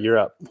shoes. All right, you're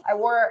up.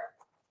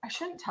 I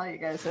shouldn't tell you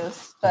guys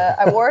this, but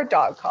I wore a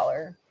dog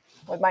collar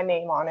with my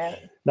name on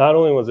it. Not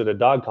only was it a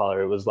dog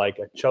collar, it was like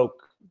a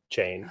choke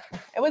chain.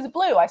 It was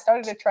blue. I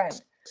started a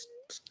trend.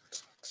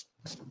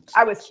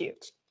 I was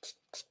cute.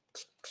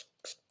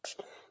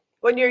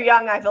 When you're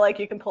young, I feel like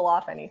you can pull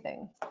off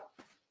anything.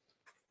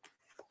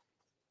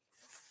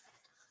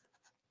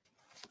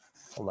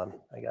 Hold on,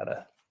 I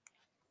gotta.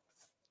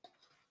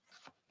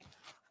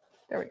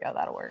 There we go,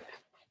 that'll work.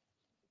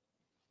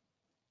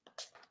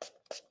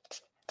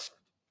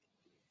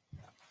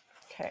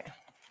 Okay.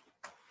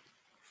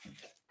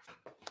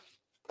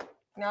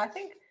 Now I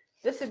think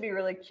this would be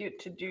really cute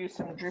to do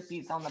some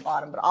drippies on the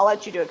bottom, but I'll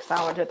let you do it because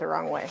I went it the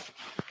wrong way.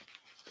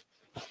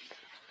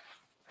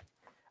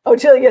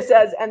 Odelia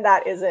says, and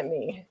that isn't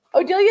me.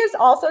 Odelia is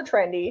also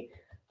trendy,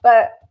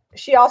 but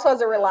she also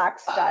has a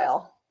relaxed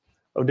style.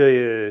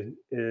 Odelia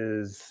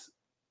is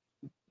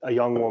a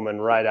young woman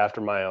right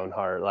after my own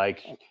heart.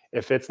 Like,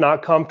 if it's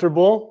not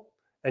comfortable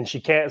and she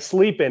can't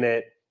sleep in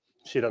it,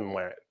 she doesn't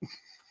wear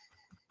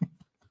it.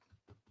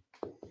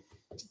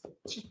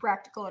 She's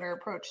practical in her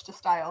approach to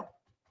style.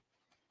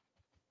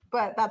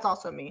 But that's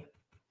also me.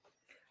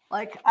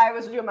 Like, I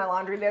was doing my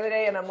laundry the other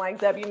day, and I'm like,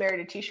 Zeb, you married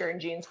a t-shirt and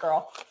jeans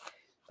girl.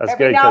 That's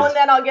Every good, now and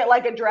then I'll get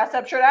like a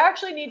dress-up shirt. I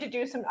actually need to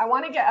do some. I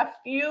want to get a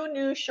few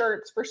new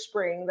shirts for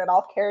spring that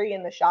I'll carry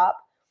in the shop.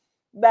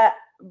 But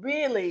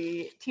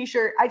really,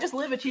 t-shirt. I just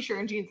live a t-shirt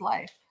and jeans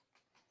life.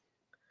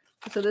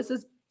 So this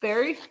is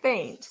very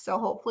faint. So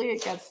hopefully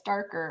it gets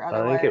darker.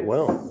 Otherwise, I think it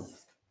will.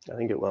 I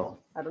think it will.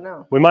 I don't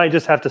know. We might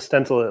just have to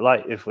stencil it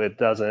light if it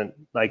doesn't.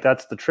 Like,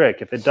 that's the trick.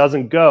 If it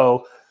doesn't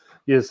go,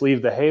 you just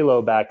leave the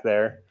halo back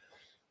there.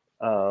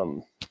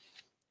 Can't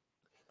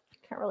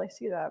really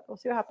see that. We'll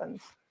see what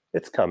happens.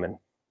 It's coming.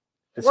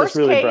 It's Worst just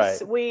really case,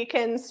 bright. we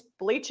can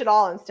bleach it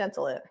all and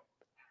stencil it.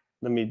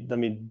 Let me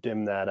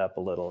dim that up a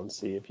little and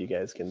see if you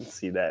guys can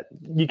see that.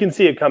 You can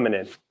see it coming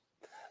in.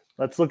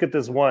 Let's look at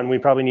this one. We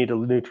probably need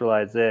to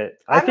neutralize it.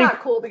 I'm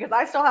not cool because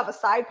I still have a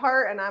side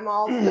part and I'm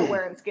all still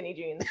wearing skinny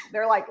jeans.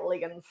 They're like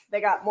leggings. They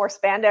got more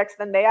spandex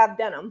than they have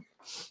denim.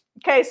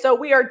 Okay, so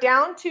we are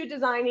down to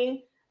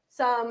designing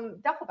some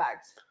duffel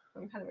bags.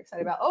 I'm kind of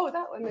excited about. Oh,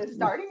 that one is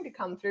starting to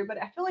come through, but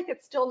I feel like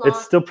it's still not.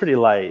 It's still pretty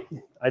light.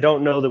 I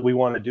don't know that we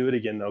want to do it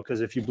again though,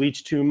 because if you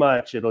bleach too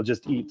much, it'll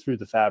just eat through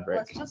the fabric.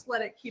 Let's just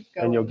let it keep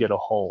going. And you'll get a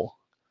hole.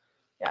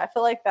 Yeah, I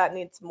feel like that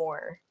needs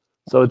more.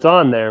 So it's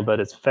on there, but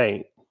it's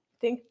faint.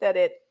 Think that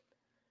it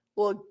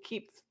will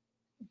keep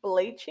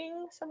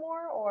bleaching some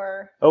more,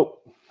 or? Oh,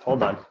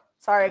 hold on.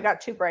 Sorry, I got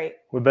too bright.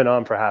 We've been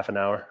on for half an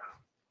hour.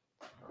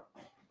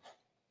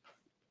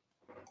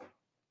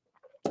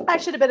 I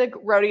should have been a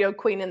rodeo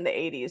queen in the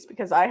 80s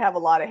because I have a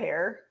lot of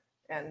hair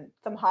and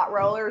some hot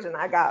rollers, and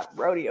I got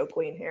Rodeo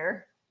Queen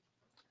here.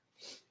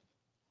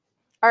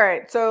 All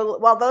right, so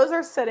while those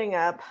are sitting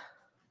up,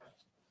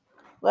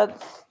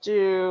 let's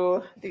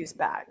do these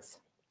bags.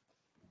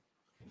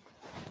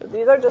 So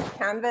these are just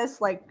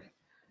canvas, like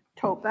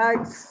tote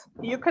bags.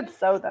 You could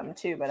sew them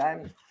too, but I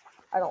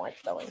don't like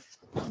sewing.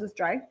 Is this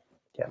dry?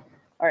 Yeah.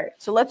 All right,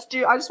 so let's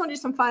do, I just want to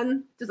do some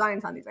fun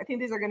designs on these. I think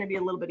these are going to be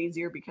a little bit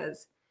easier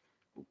because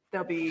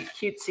they'll be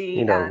cutesy.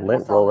 You know,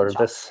 lint roller,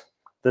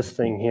 this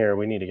thing here,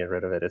 we need to get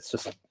rid of it. It's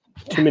just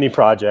too many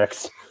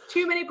projects.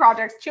 Too many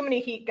projects, too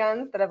many heat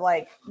guns that have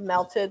like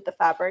melted the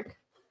fabric.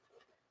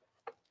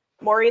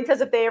 Maureen says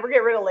if they ever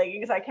get rid of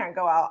leggings, I can't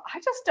go out. I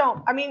just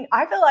don't. I mean,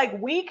 I feel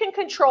like we can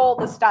control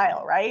the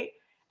style, right?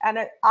 And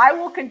I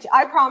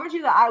promise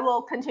you that I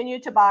will continue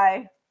to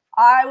buy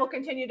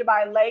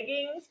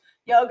leggings,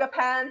 yoga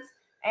pants,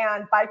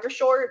 and biker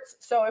shorts.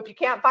 So if you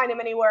can't find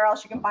them anywhere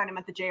else, you can find them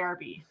at the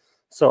JRB.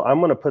 So I'm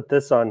going to put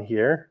this on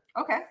here.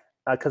 Okay.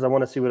 Because I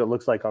want to see what it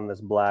looks like on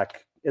this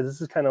black. This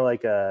is kind of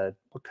like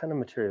what kind of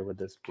material would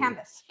this be?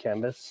 Canvas.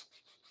 Canvas.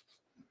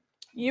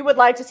 You would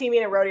like to see me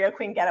in a Rodeo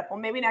Queen getup. Well,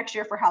 maybe next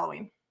year for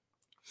Halloween.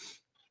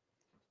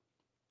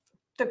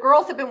 The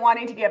girls have been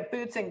wanting to get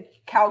boots and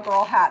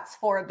cowgirl hats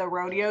for the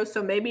rodeo.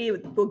 So maybe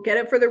we'll get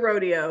it for the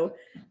rodeo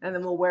and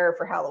then we'll wear it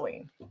for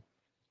Halloween.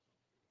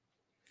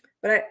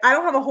 But I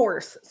don't have a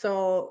horse.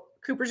 So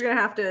Cooper's going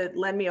to have to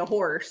lend me a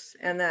horse.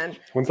 And then.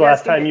 When's the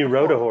last time you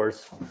rode a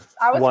horse?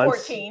 I was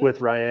once 14.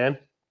 With Ryan?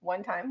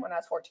 One time when I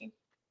was 14.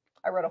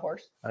 I rode a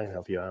horse. I can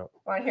help you out.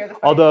 Want to hear the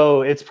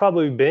Although it's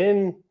probably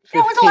been 15,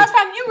 yeah, when's the last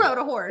time you rode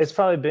a horse? It's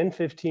probably been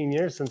 15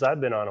 years since I've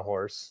been on a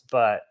horse,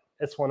 but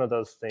it's one of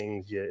those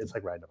things. It's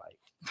like riding a bike.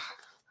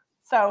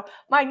 So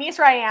my niece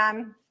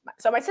Ryan,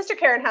 so my sister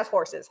Karen has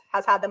horses,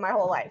 has had them my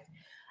whole life.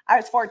 I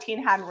was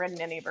 14, hadn't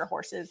ridden any of her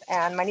horses,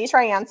 and my niece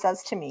Ryan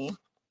says to me,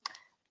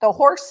 "The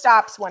horse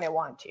stops when it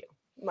wants to.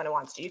 When it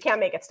wants to. You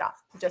can't make it stop.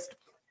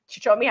 She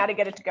showed me how to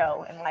get it to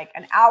go, and like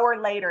an hour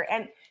later.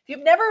 And if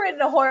you've never ridden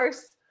a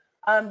horse,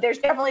 there's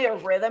definitely a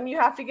rhythm you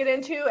have to get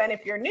into. And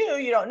if you're new,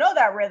 you don't know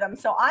that rhythm.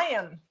 So I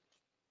am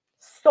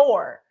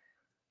sore,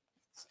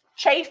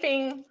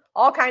 chafing,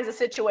 all kinds of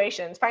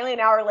situations. Finally, an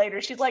hour later,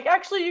 she's like,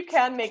 actually, you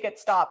can make it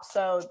stop.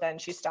 So then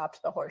she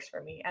stopped the horse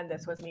for me. And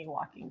this was me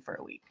walking for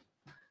a week.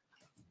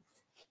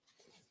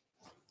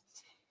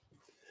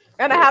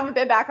 And I haven't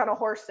been back on a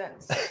horse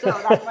since. So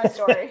that's my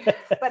story.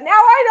 But now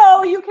I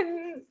know you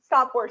can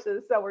stop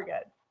horses. So we're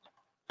good.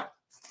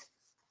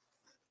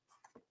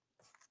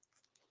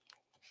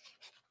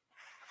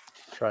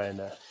 Trying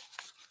to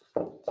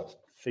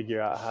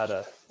figure out how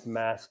to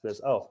mask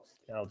this. Oh,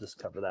 I'll just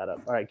cover that up.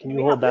 All right, can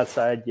you hold that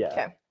side? Yeah.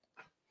 Okay.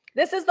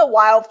 This is the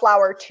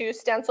Wildflower 2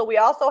 stencil. We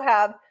also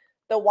have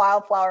the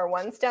Wildflower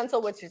 1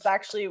 stencil, which is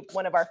actually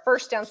one of our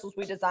first stencils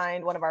we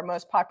designed, one of our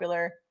most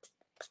popular.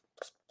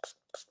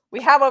 We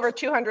have over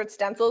 200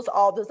 stencils,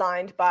 all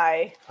designed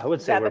by I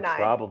would say Zeb we're and I.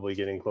 probably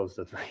getting close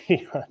to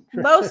 300.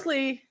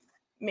 Mostly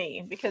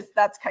me, because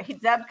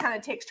Zeb kind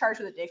of takes charge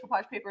with the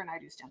decoupage paper and I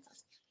do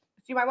stencils.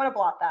 So you might want to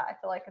blot that. I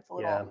feel like it's a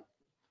little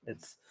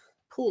it's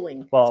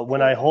pooling. Well,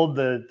 when I hold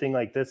the thing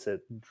like this,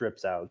 it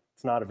drips out.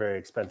 It's not a very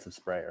expensive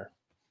sprayer.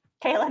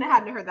 Caitlin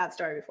hadn't heard that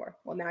story before.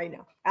 Well, now you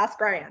know. Ask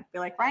Ryan. Be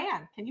like,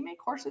 Ryan, can you make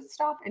horses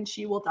stop? And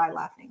she will die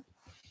laughing.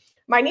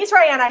 My niece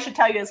Ryan, I should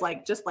tell you, is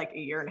like just like a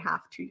year and a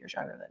half, 2 years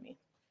younger than me.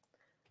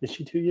 Is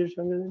she 2 years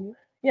younger than you?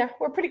 Yeah,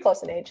 we're pretty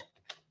close in age.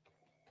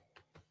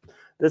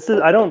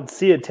 I don't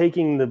see it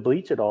taking the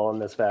bleach at all on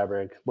this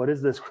fabric. What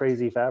is this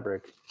crazy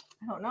fabric?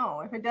 I don't know.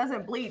 If it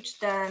doesn't bleach,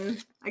 then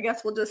I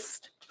guess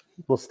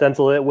we'll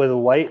stencil it with a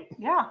white.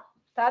 Yeah,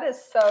 that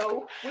is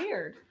so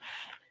weird.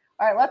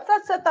 All right,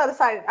 let's set that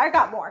aside. I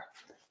got more.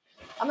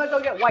 I'm gonna go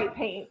get white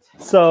paint.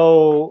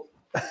 So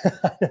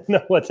I don't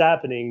know what's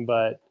happening,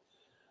 but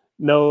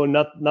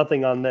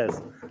nothing on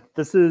this.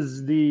 This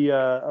is the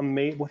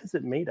what is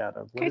it made out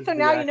of? Okay, so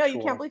now you know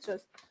you can't bleach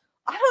this.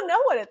 I don't know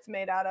what it's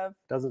made out of.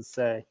 Doesn't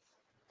say.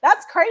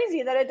 That's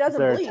crazy that it doesn't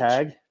bleach. Is there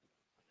a tag?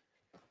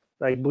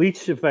 Like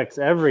bleach affects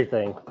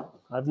everything.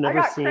 I've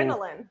never seen.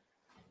 Crinoline.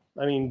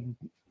 I mean,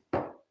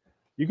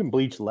 you can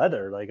bleach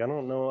leather. Like I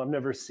don't know. I've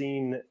never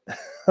seen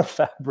a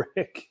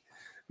fabric.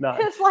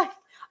 It's like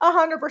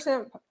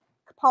 100%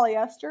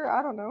 polyester.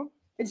 I don't know.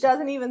 It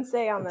doesn't even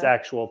say on It's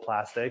actual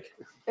plastic.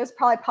 It's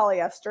probably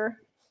polyester.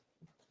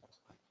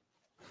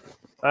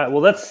 All right.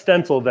 Well, let's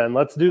stencil then.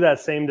 Let's do that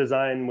same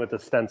design with a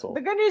stencil.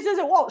 The good news is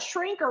it won't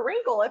shrink or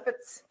wrinkle if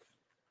it's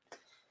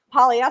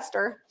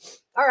polyester.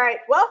 All right.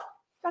 Well,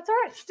 that's all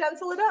right.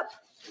 Stencil it up.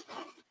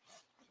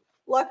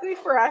 Luckily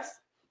for us,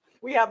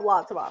 we have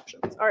lots of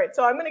options. All right.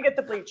 So I'm going to get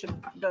the bleach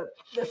in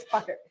this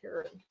bucket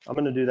here. I'm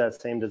going to do that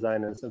same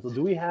design and stencil.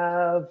 Do we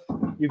have?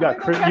 You got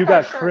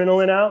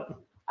crinoline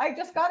out? I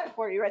just got it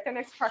for you right there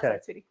next to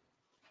Parkside City.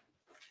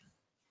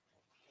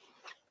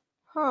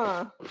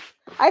 Huh.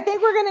 I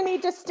think we're going to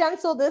need to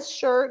stencil this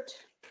shirt.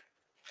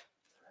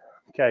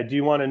 Okay. Do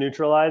you want to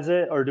neutralize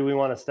it or do we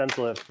want to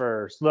stencil it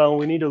first? Well,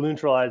 we need to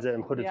neutralize it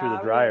and put it through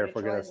the dryer if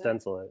we're going to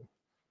stencil it.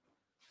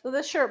 So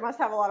this shirt must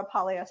have a lot of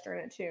polyester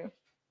in it too.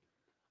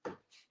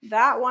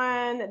 That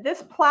one,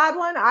 this plaid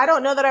one, I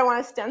don't know that I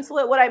want to stencil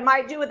it. What I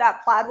might do with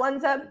that plaid one,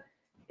 Zeb,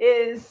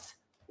 is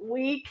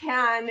we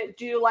can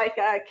do like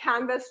a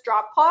canvas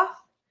drop cloth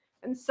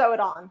and sew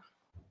it on.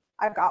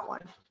 I've got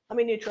one. Let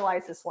me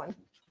neutralize this one.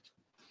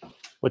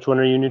 Which one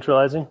are you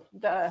neutralizing?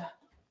 The,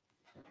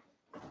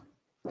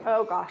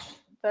 oh gosh,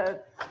 the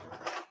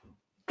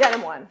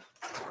denim one.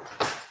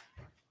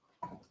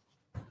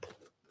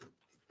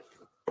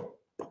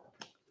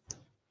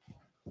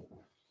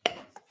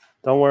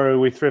 Don't worry,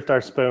 we thrift our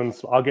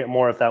spoons. I'll get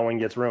more if that one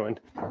gets ruined.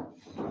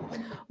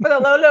 For the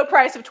low, low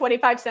price of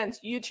 25 cents,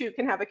 you too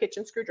can have a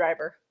kitchen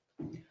screwdriver.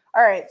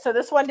 All right, so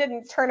this one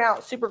didn't turn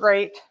out super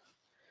great.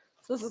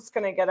 So this is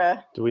going to get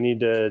a... Do we need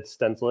to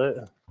stencil it?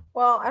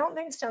 Well, I don't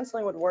think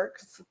stenciling would work.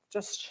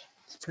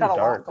 It's got a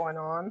lot going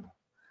on.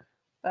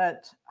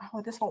 But,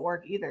 oh, this won't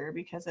work either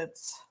because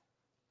it's...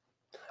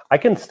 I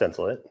can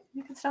stencil it.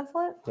 You can stencil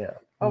it? Yeah.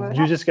 Oh,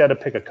 you just got to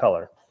pick a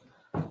color.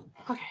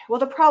 Okay, well,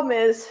 the problem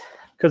is...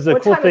 Because the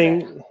cool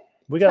thing,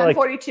 we got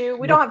 10:42.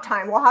 We don't have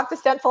time. We'll have to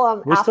stencil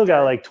them. We still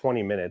got like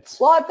 20 minutes.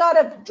 Well, I've got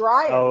to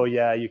dry it. Oh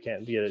yeah, you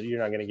can't get it. You're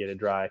not gonna get it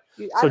dry.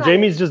 So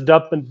Jamie's just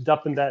dumping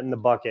that in the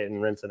bucket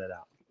and rinsing it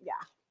out. Yeah.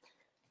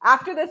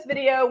 After this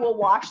video, we'll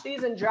wash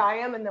these and dry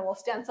them, and then we'll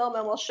stencil them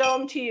and we'll show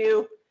them to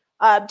you.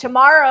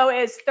 Tomorrow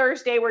is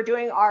Thursday. We're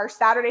doing our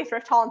Saturday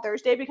thrift haul on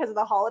Thursday because of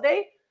the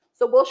holiday.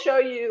 So we'll show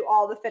you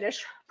all the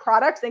finished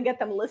products and get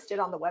them listed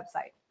on the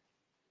website.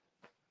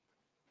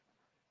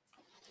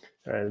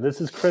 All right, this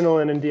is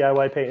crinoline and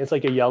DIY paint. It's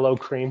like a yellow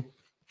cream.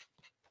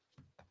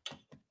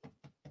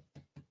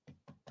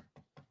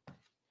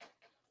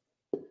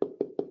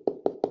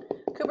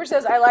 Cooper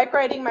says, I like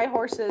riding my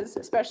horses,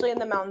 especially in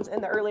the mountains in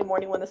the early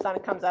morning when the sun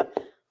comes up.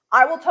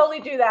 I will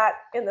totally do that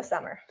in the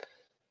summer.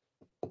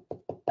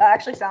 That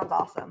actually sounds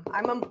awesome.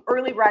 I'm an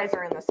early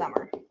riser in the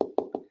summer.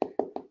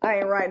 I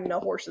ain't riding no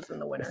horses in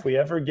the winter. If we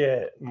ever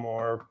get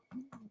more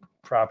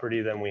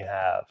property than we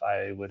have,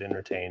 I would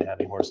entertain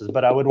having horses,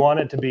 but I would want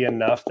it to be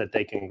enough that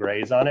they can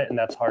graze on it, and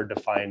that's hard to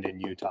find in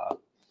Utah.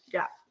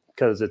 Yeah,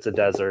 because it's a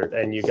desert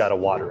and you got to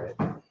water it.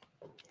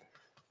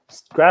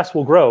 Grass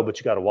will grow, but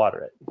you got to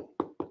water it.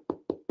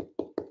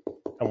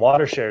 And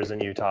water shares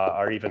in Utah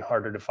are even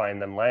harder to find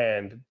than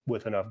land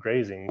with enough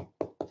grazing.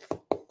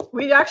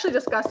 We actually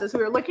discussed this.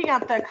 We were looking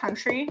at the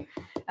country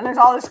and there's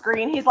all this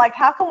green. He's like,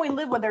 how can we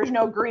live when there's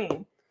no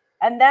green?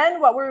 And then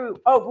we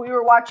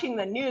were watching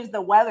the news, the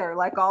weather,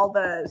 like all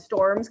the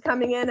storms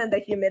coming in and the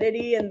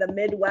humidity in the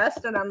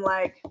Midwest. And I'm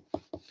like,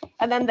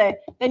 and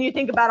then you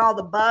think about all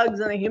the bugs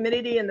and the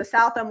humidity in the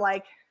South. I'm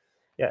like,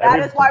 yeah, that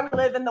is why we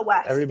live in the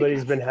West.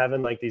 Everybody's been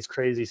having like these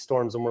crazy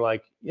storms and we're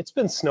like, it's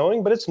been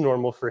snowing, but it's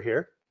normal for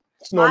here.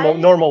 It's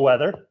normal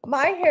weather.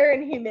 My hair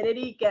and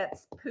humidity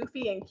gets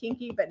poofy and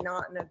kinky, but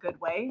not in a good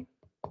way.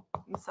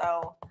 And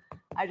so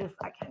I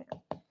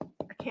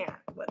can't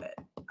with it.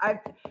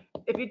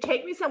 If you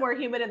take me somewhere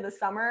humid in the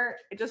summer,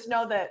 just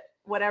know that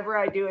whatever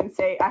I do and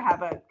say, I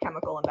have a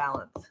chemical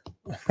imbalance.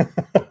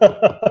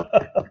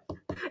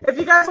 If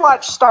you guys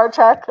watch Star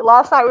Trek,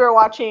 last night we were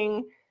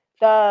watching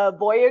the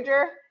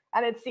Voyager,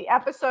 and it's the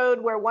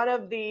episode where one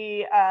of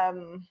the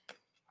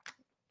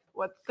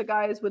what's the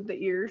guys with the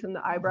ears and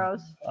the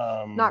eyebrows?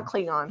 Not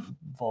Klingon.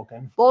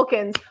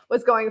 Vulcans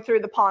was going through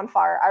the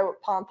Ponfar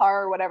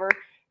or whatever,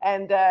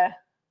 and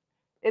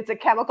it's a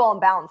chemical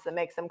imbalance that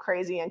makes them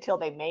crazy until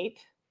they mate.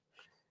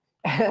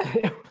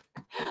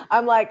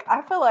 I'm like,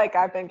 I feel like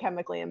I've been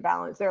chemically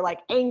imbalanced. They're like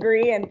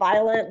angry and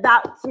violent.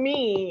 That's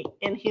me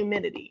in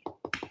humidity.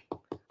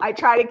 I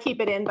try to keep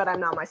it in, but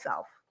I'm not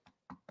myself.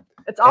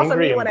 It's also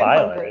angry me when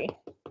I'm hungry.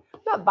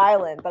 Not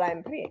violent, but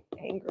I'm pretty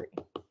angry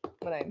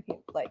when I'm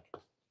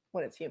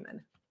when it's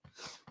humid.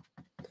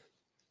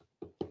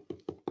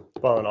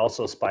 Well, and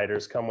also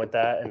spiders come with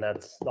that, and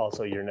that's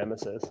also your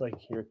nemesis.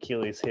 Like your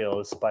Achilles heel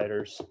is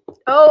spiders.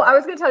 Oh, I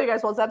was going to tell you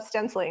guys, Zeb's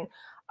stenciling.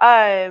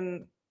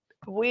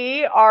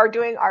 We are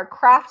doing our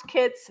craft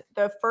kits.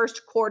 The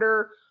first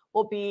quarter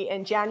will be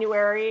in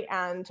January,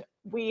 and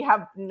we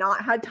have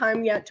not had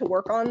time yet to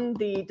work on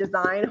the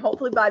design.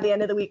 Hopefully by the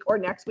end of the week or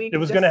next week. It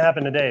was going to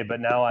happen today, but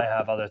now I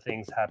have other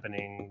things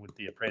happening with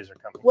the appraiser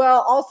company.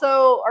 Well,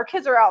 also our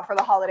kids are out for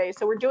the holidays,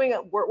 so we're doing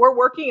it. We're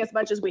working as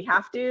much as we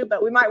have to,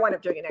 but we might wind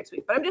up doing it next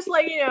week. But I'm just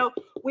letting you know,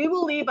 we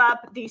will leave up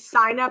the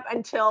sign up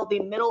until the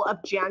middle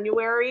of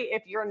January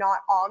if you're not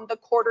on the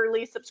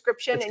quarterly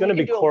subscription. It's going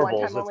to be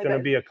corbels. It's going to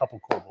be a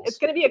couple corbels. It's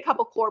going to be a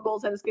couple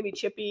corbels, and it's going to be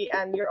chippy,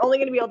 and you're only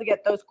going to be able to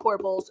get those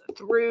corbels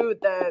through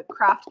the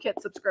craft kit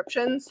subscription.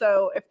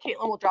 So if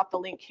Caitlin will drop the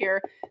link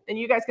here, then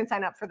you guys can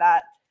sign up for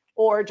that,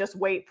 or just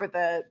wait for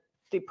the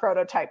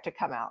prototype to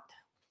come out.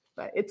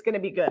 But it's going to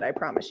be good, I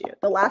promise you.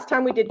 The last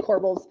time we did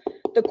corbels,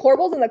 the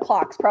corbels and the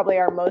clocks probably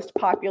our most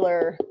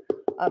popular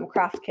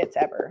craft kits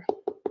ever.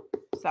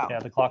 So yeah,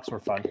 the clocks were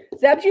fun.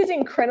 Zeb's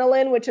using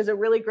crinoline, which is a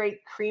really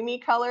great creamy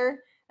color,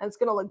 and it's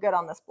going to look good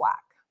on this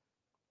black.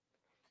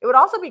 It would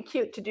also be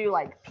cute to do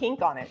like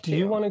pink on it. Do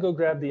you want to go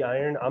grab the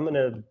iron? I'm going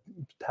to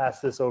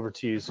pass this over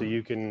to you so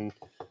you can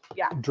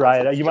dry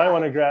it. You might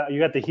want to grab, you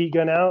got the heat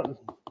gun out?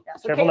 Yeah,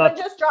 so Caitlin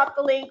just dropped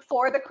the link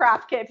for the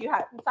craft kit. If you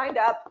haven't signed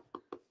up,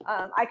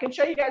 I can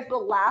show you guys the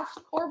last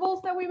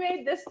corbels that we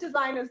made. This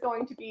design is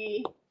going to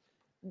be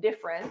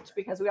different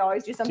because we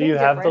always do something different.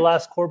 Do you have the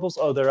last corbels?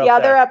 Oh, they're up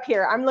there. They're up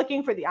here. I'm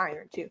looking for the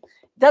iron too.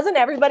 Doesn't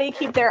everybody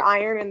keep their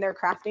iron in their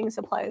crafting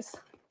supplies?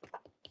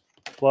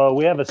 Well,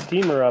 we have a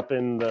steamer up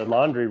in the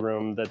laundry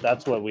room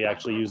that's what we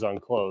actually use on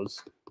clothes.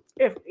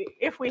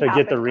 If we to have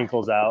get the it.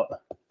 wrinkles out.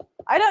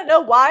 I don't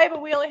know why,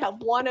 but we only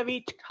have one of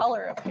each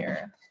color up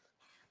here.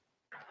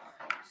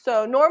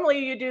 So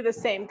normally you do the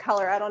same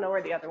color. I don't know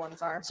where the other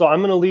ones are. So I'm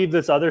going to leave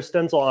this other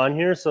stencil on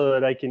here so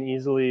that I can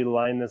easily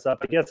line this up.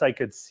 I guess I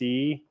could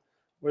see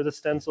where the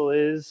stencil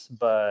is,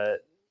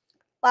 but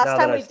last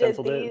time we did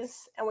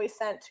these and we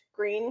sent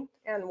green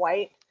and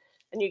white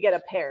and you get a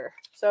pair.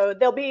 So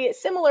they'll be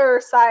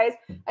similar size.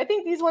 I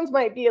think these ones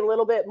might be a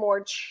little bit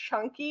more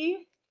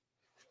chunky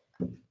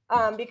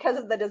because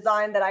of the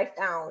design that I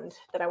found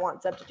that I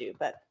want Zeb to do.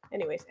 But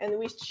anyways, and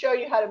we show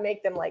you how to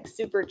make them like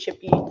super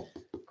chippy,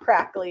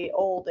 crackly,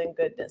 old and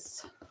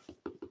goodness.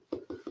 So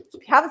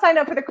if you haven't signed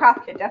up for the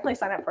craft kit, definitely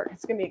sign up for it.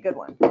 It's going to be a good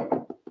one.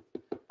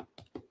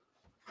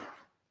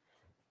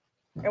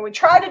 And we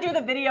try to do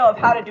the video of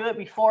how to do it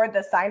before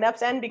the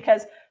signups end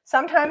because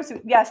sometimes,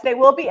 yes, they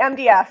will be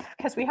MDF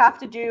because we have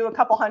to do a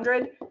couple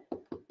hundred.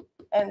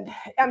 And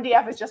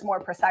MDF is just more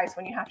precise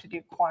when you have to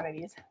do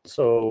quantities.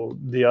 So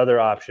the other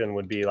option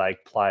would be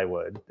like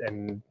plywood,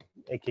 and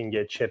it can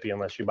get chippy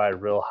unless you buy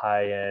real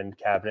high-end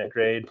cabinet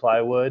grade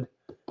plywood.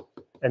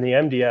 And the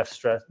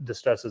MDF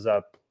distresses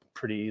up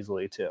pretty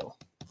easily too.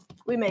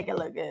 We make it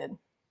look good.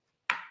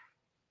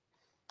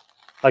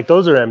 Like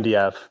those are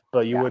MDF,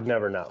 but you would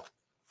never know.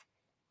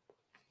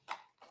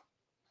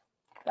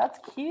 That's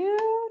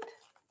cute.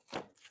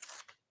 All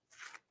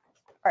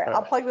right,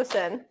 I'll plug this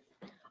in.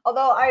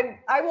 Although I'm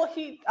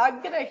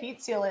gonna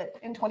heat seal it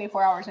in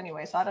 24 hours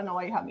anyway, so I don't know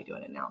why you have me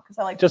doing it now because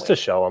I like just to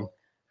show them.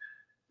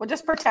 Well,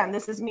 just pretend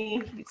this is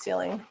me heat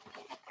sealing.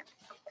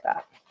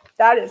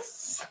 That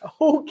is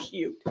so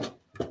cute.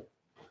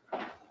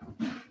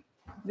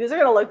 These are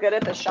gonna look good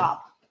at the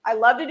shop. I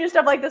love to do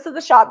stuff like this at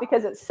the shop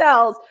because it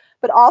sells,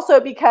 but also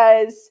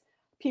because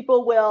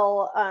people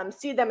will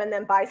see them and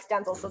then buy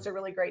stencils. So it's a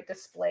really great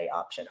display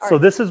option. So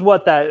this is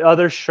what that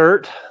other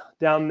shirt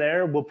down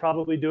there, we'll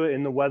probably do it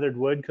in the weathered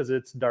wood because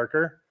it's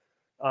darker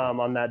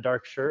on that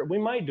dark shirt. We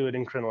might do it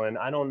in crinoline.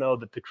 I don't know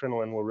that the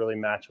crinoline will really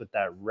match with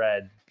that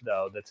red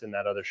though that's in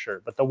that other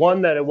shirt. But the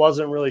one that it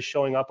wasn't really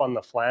showing up on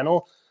the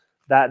flannel,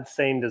 that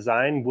same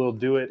design, we'll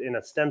do it in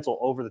a stencil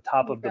over the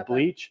top of the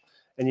bleach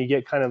and you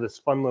get kind of this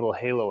fun little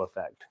halo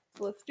effect.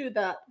 Let's do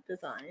that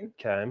design.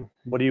 Okay.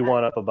 What do you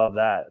want up above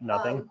that?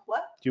 Nothing?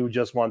 What? Do you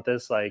just want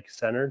this like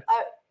centered?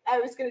 I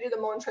was going to do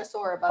the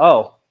Montresor above.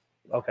 Oh,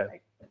 okay.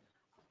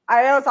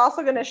 I was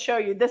also going to show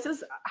you. This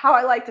is how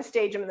I like to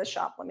stage them in the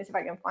shop. Let me see if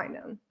I can find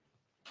them.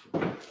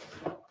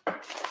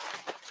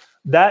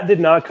 That did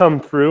not come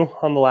through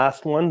on the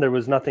last one. There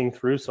was nothing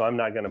through, so I'm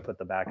not going to put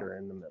the backer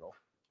in the middle.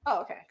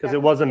 Oh, okay. Because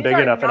it wasn't big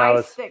enough, and I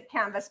was thick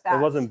canvas bags.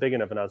 It wasn't big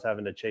enough, and I was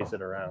having to chase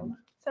it around.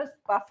 It says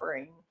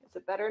buffering. Is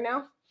it better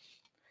now?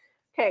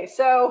 Okay,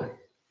 so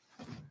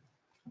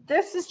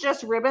this is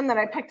just ribbon that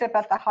I picked up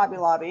at the Hobby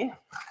Lobby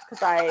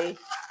because I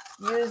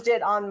used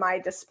it on my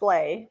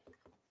display.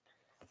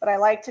 But I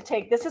like to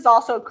take, this is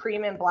also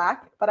cream and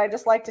black, but I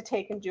just like to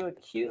take and do a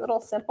cute little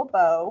simple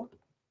bow.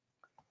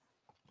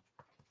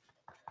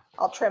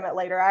 I'll trim it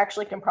later. I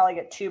actually can probably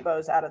get 2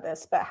 bows out of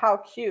this, but how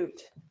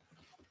cute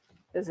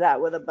is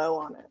that with a bow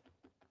on it,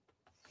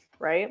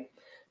 right?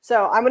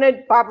 So I'm going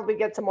to probably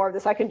get some more of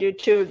this. I can do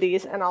 2 of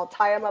these and I'll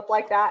tie them up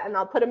like that and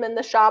I'll put them in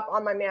the shop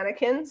on my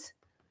mannequins.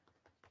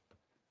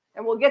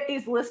 And we'll get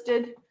these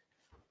listed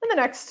in the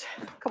next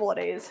couple of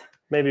days.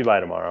 Maybe by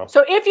tomorrow.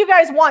 So if you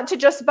guys want to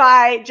just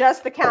buy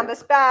just the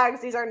canvas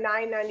bags, these are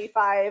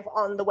 $9.95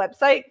 on the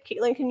website.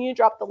 Caitlin, can you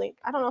drop the link?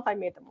 I don't know if I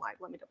made them live.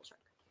 Let me double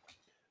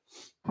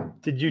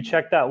check. Did you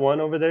check that one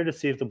over there to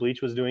see if the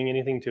bleach was doing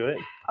anything to it?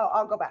 Oh,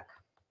 I'll go back.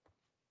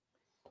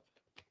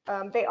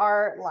 They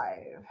are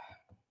live.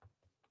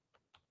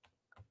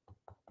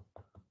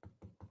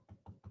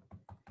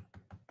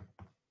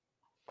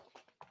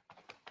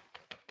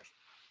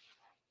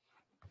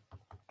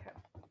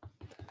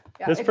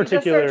 Yeah, this if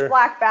particular you just search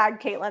black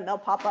bag, Caitlin, they'll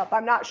pop up.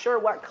 I'm not sure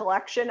what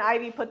collection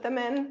Ivy put them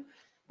in,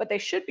 but they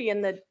should be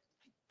in the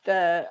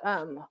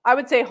I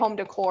would say home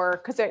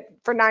decor because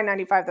for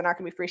 $9.95 they're not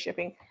going to be free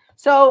shipping.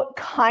 So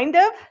kind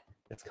of.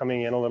 It's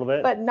coming in a little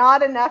bit, but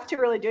not enough to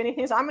really do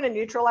anything. So I'm going to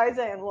neutralize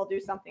it, and we'll do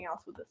something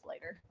else with this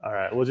later. All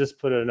right, we'll just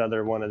put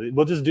another one of these.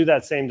 We'll just do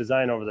that same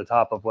design over the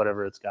top of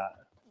whatever it's got.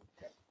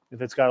 Okay.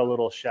 If it's got a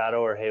little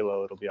shadow or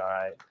halo, it'll be all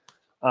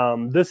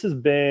right. This has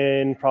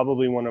been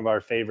probably one of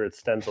our favorite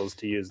stencils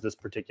to use, this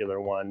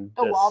particular one.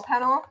 The wall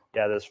panel?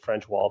 Yeah, this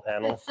French wall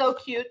panel. It's so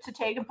cute to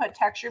take and put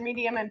texture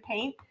medium and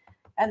paint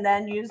and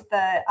then use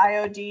the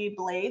IOD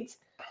blades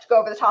to go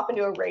over the top and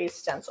do a raised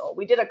stencil.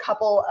 We did a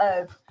couple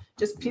of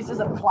just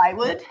pieces of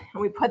plywood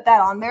and we put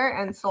that on there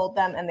and sold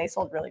them and they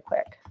sold really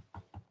quick.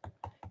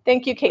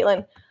 Thank you,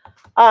 Caitlin.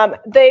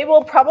 They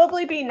will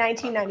probably be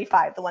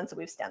 $19.95, the ones that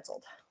we've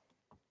stenciled.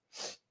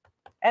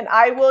 And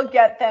I will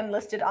get them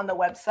listed on the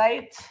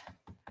website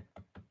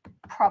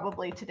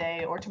probably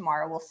today or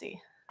tomorrow. We'll see.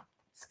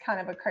 It's kind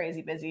of a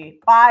crazy busy.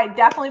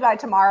 Definitely by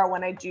tomorrow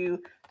when I do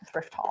the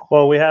thrift haul.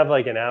 Well, we have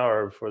like an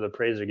hour before the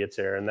appraiser gets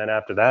here, and then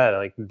after that,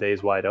 like the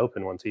day's wide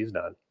open once he's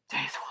done.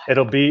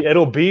 It'll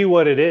be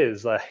what it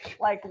is.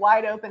 Like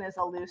wide open is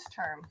a loose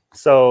term.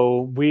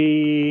 So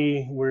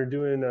we're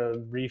doing a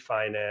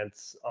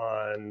refinance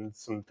on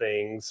some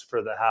things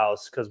for the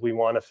house because we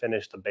want to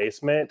finish the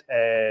basement,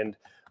 and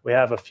we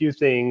have a few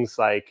things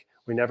like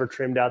we never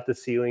trimmed out the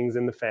ceilings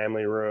in the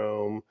family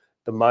room.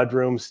 The mud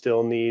room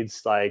still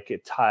needs like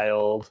it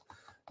tiled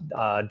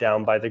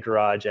down by the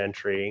garage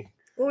entry.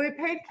 Well, we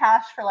paid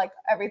cash for like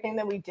everything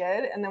that we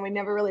did, and then we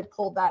never really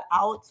pulled that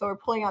out. So we're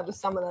pulling out just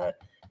some of the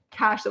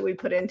cash that we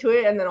put into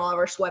it, and then all of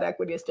our sweat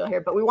equity is still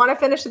here. But we want to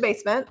finish the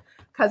basement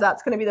because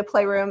that's going to be the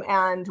playroom,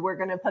 and we're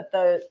going to put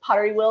the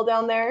pottery wheel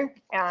down there.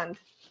 And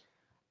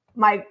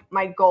my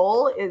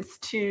goal is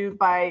to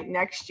by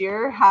next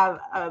year have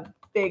a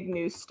big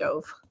new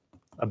stove.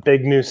 A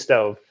big new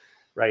stove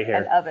right here.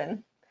 An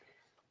oven.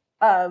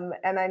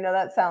 And I know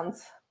that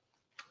sounds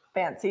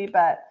fancy,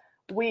 but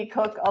we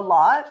cook a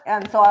lot.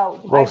 And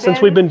so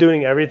since we've been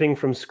doing everything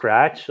from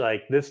scratch,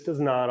 like this does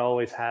not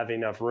always have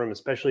enough room,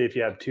 especially if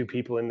you have 2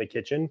 people in the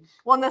kitchen.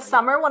 Well, in the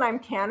summer when I'm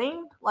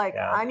canning, like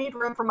I need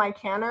room for my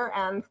canner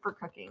and for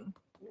cooking.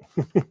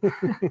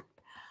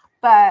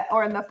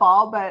 Or in the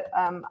fall, but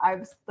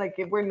I've like,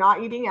 if we're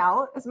not eating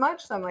out as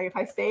much, so I'm like, if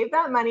I save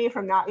that money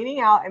from not eating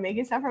out and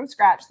making stuff from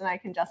scratch, then I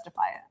can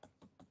justify it.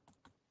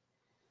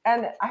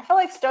 And I feel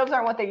like stoves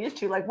aren't what they used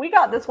to. Like we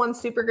got this one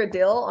super good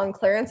deal on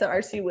clearance at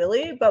RC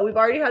Willey, but we've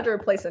already had to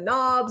replace the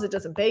knobs. It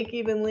doesn't bake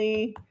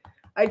evenly.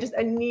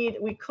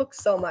 We cook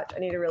so much. I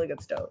need a really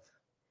good stove.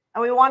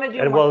 And we want to do.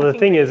 And well, the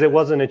thing is, it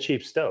wasn't a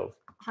cheap stove.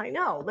 I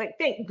know. Like,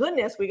 thank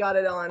goodness we got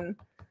it on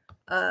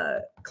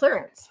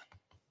clearance.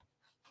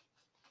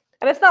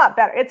 And it's not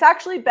better. It's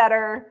actually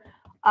better.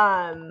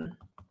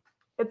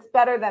 It's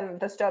better than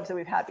the stoves that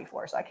we've had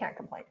before, so I can't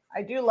complain.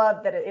 I do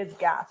love that it is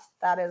gas.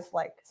 That is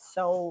like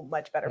so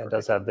much better. Yeah, it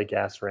does have the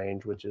gas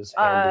range, which is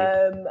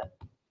handy.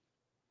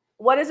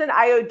 What is an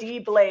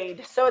IOD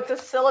blade? So it's a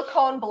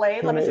silicone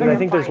blade. Let me see. I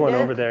think there's one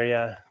over there.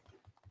 Yeah.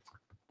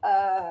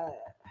 I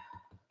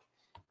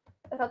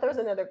thought there was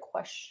another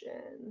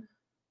question.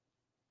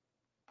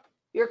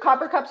 Your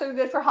copper cups are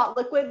good for hot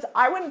liquids.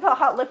 I wouldn't put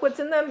hot liquids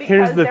in them because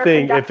here's the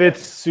thing. conductive. If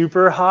it's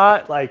super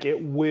hot, like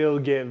it will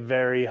get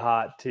very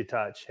hot to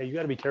touch. Hey, you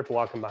got to be careful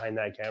walking behind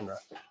that camera.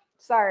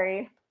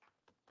 Sorry.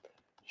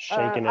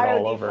 Shaking it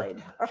all over.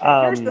 Blade.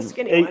 Okay, here's the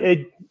skinny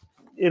one.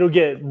 It'll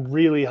get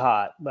really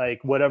hot. Like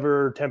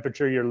whatever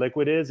temperature your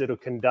liquid is, it'll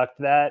conduct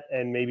that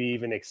and maybe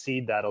even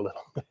exceed that a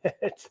little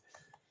bit.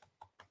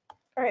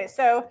 All right,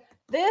 so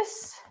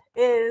this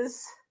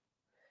is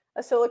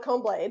a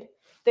silicone blade.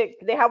 They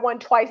have one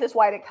twice as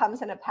wide. It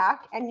comes in a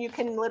pack, and you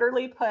can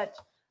literally put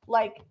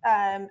like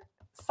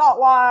salt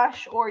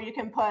wash, or you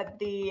can put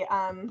the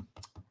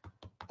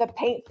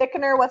paint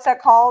thickener. What's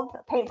that called?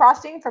 Paint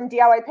frosting from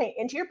DIY Paint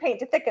into your paint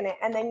to thicken it,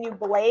 and then you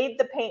blade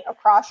the paint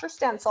across your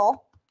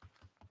stencil,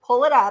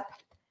 pull it up,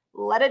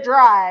 let it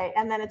dry,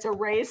 and then it's a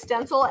raised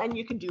stencil, and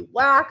you can do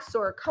wax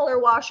or color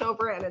wash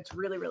over it, and it's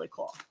really, really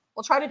cool.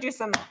 We'll try to do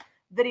some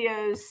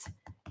videos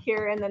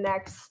here in the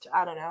next,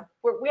 I don't know.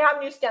 We have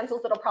new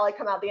stencils that'll probably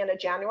come out the end of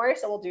January,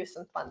 so we'll do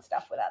some fun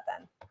stuff with that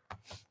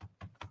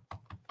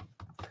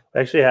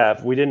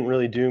then. We didn't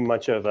really do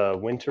much of a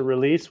winter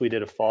release. We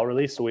did a fall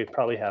release, so we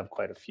probably have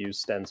quite a few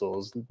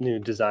stencils, new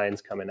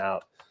designs coming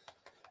out.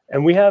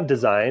 And we have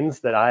designs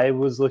that I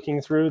was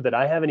looking through that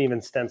I haven't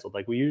even stenciled.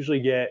 Like we usually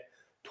get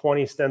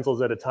 20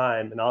 stencils at a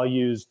time, and I'll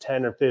use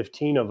 10 or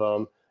 15 of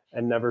them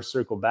and never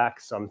circle back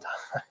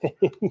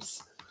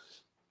sometimes.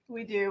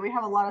 We do. We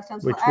have a lot of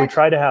stencils. We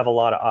try to have a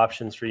lot of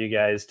options for you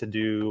guys to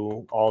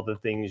do all the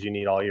things you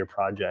need, all your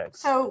projects.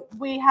 So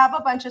we have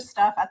a bunch of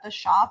stuff at the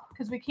shop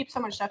because we keep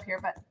so much stuff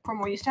here, but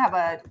we used to have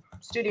a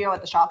studio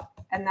at the shop,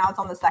 and now it's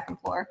on the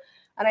 2nd floor.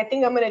 And I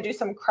think I'm going to do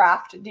some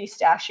craft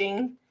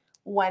destashing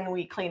when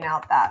we clean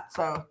out that.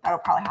 So that'll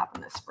probably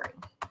happen this spring.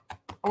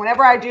 And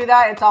whenever I do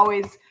that, it's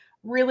always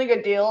really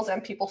good deals,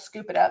 and people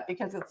scoop it up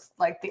because it's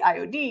like the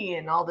IOD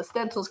and all the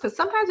stencils. Because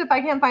sometimes if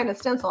I can't find a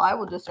stencil, I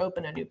will just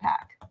open a new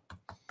pack.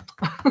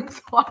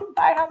 So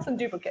I have some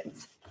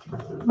duplicates.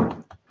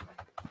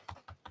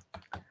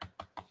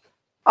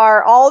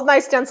 Are all of my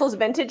stencils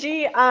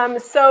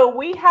vintagey? So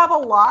we have a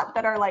lot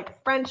that are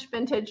like French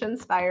vintage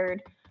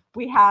inspired.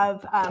 We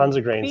have tons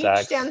of grain beach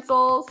sacks.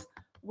 Stencils.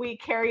 We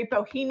carry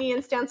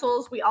bohemian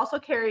stencils. We also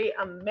carry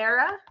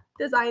Mara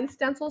design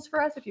stencils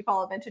for us if you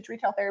follow Vintage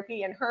Retail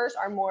Therapy, and hers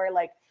are more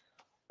like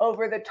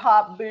over the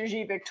top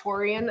bougie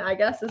Victorian, I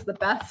guess is the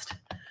best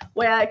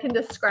way I can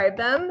describe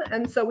them.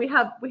 And so we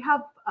have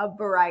a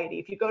variety.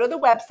 If you go to the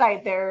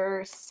website,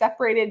 they're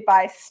separated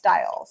by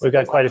styles. We've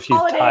got quite a few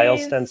tile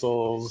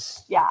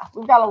stencils. Yeah,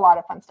 we've got a lot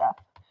of fun stuff.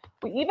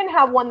 We even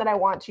have one that I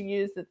want to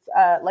use that's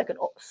like a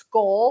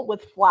skull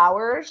with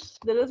flowers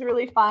that is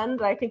really fun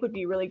that I think would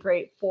be really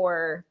great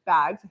for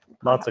bags.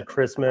 Lots of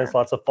Christmas,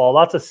 lots of fall,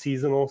 lots of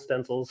seasonal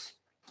stencils.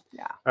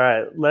 Yeah. All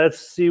right, let's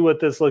see what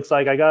this looks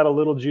like. I got a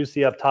little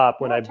juicy up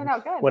top when it turned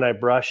out good. when I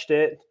brushed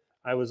it.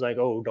 I was like,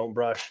 oh, don't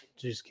brush.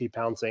 Just keep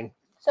pouncing.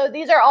 So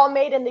these are all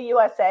made in the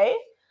USA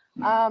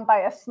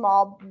by a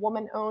small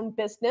woman-owned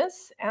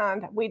business,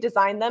 and we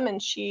design them,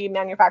 and she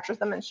manufactures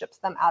them and ships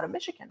them out of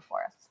Michigan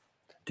for us.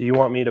 Do you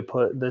want me to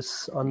put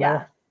this on there?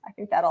 Yeah, I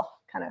think that'll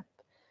kind of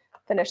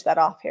finish that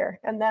off here.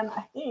 And then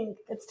I think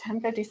it's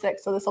 10:56,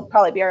 so this will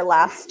probably be our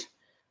last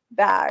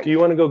bag. Do you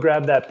want to go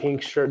grab that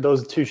pink shirt,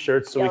 those two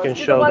shirts, so we can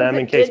show them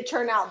in case did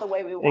turn out the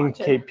way we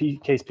wanted. In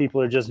case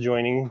people are just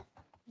joining?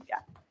 Yeah.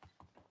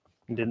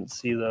 Didn't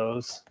see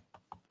those.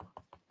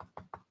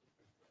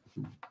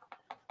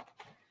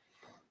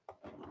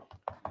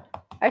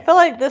 I feel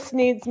like this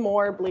needs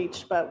more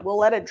bleach, but we'll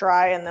let it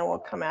dry and then we'll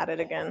come at it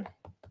again.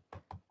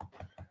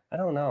 I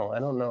don't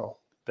know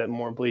that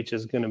more bleach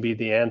is going to be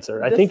the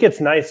answer. I think it's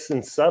nice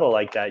and subtle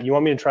like that. You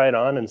want me to try it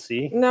on and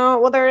see? No,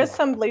 well, there is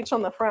some bleach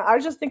on the front. I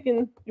was just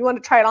thinking you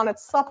want to try it on.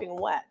 It's sopping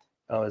wet.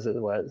 Oh, is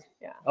it wet?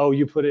 Yeah. Oh,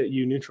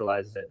 you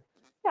neutralized it.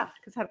 Yeah,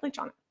 because it had bleach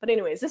on it. But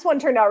anyways, this one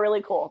turned out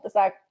really cool.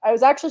 I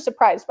was actually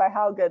surprised by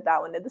how good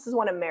that one did. This is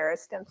one of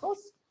Mara's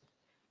stencils.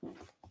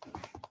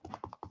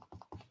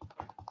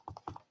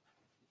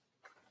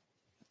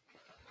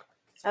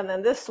 And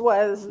then this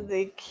was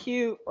the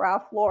cute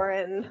Ralph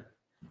Lauren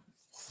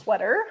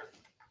sweater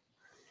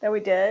that we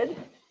did. And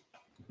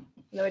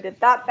then we did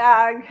that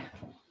bag.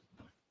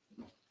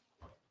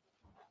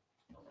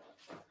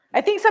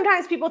 I think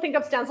sometimes people think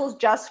of stencils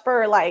just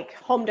for like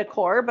home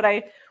decor, but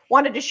I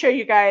wanted to show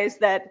you guys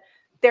that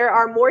there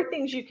are more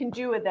things you can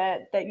do with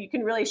it, that you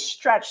can really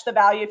stretch the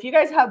value. If you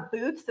guys have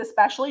booths,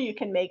 especially, you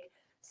can make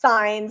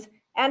signs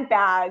and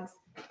bags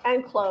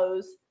and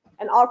clothes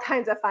and all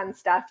kinds of fun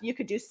stuff. You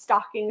could do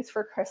stockings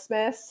for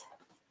Christmas.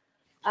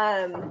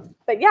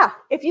 But yeah,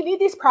 if you need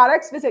these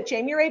products, visit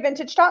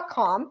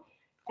JamieRayVintage.com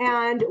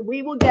and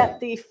we will get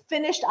the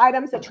finished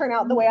items that turn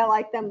out the way I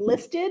like them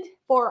listed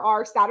for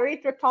our Saturday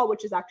thrift haul,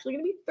 which is actually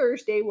going to be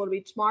Thursday. Will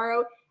be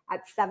tomorrow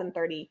at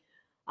 7:30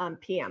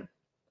 p.m. Is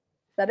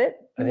that it?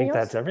 I think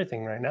that's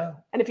everything right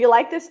now. And if you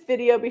like this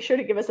video, be sure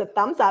to give us a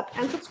thumbs up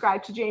and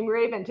subscribe to Jamie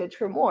Ray Vintage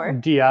for more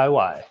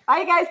DIY.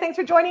 Bye, guys. Thanks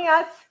for joining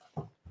us.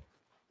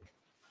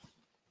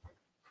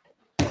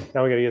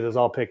 Now we got to get this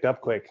all picked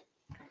up quick.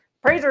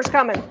 Brazer's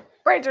coming.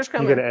 Brazer's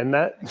coming. You going to end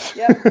that?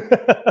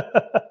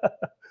 Yep.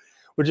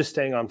 We're just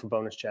staying on for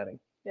bonus chatting.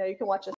 Yeah, you can watch us.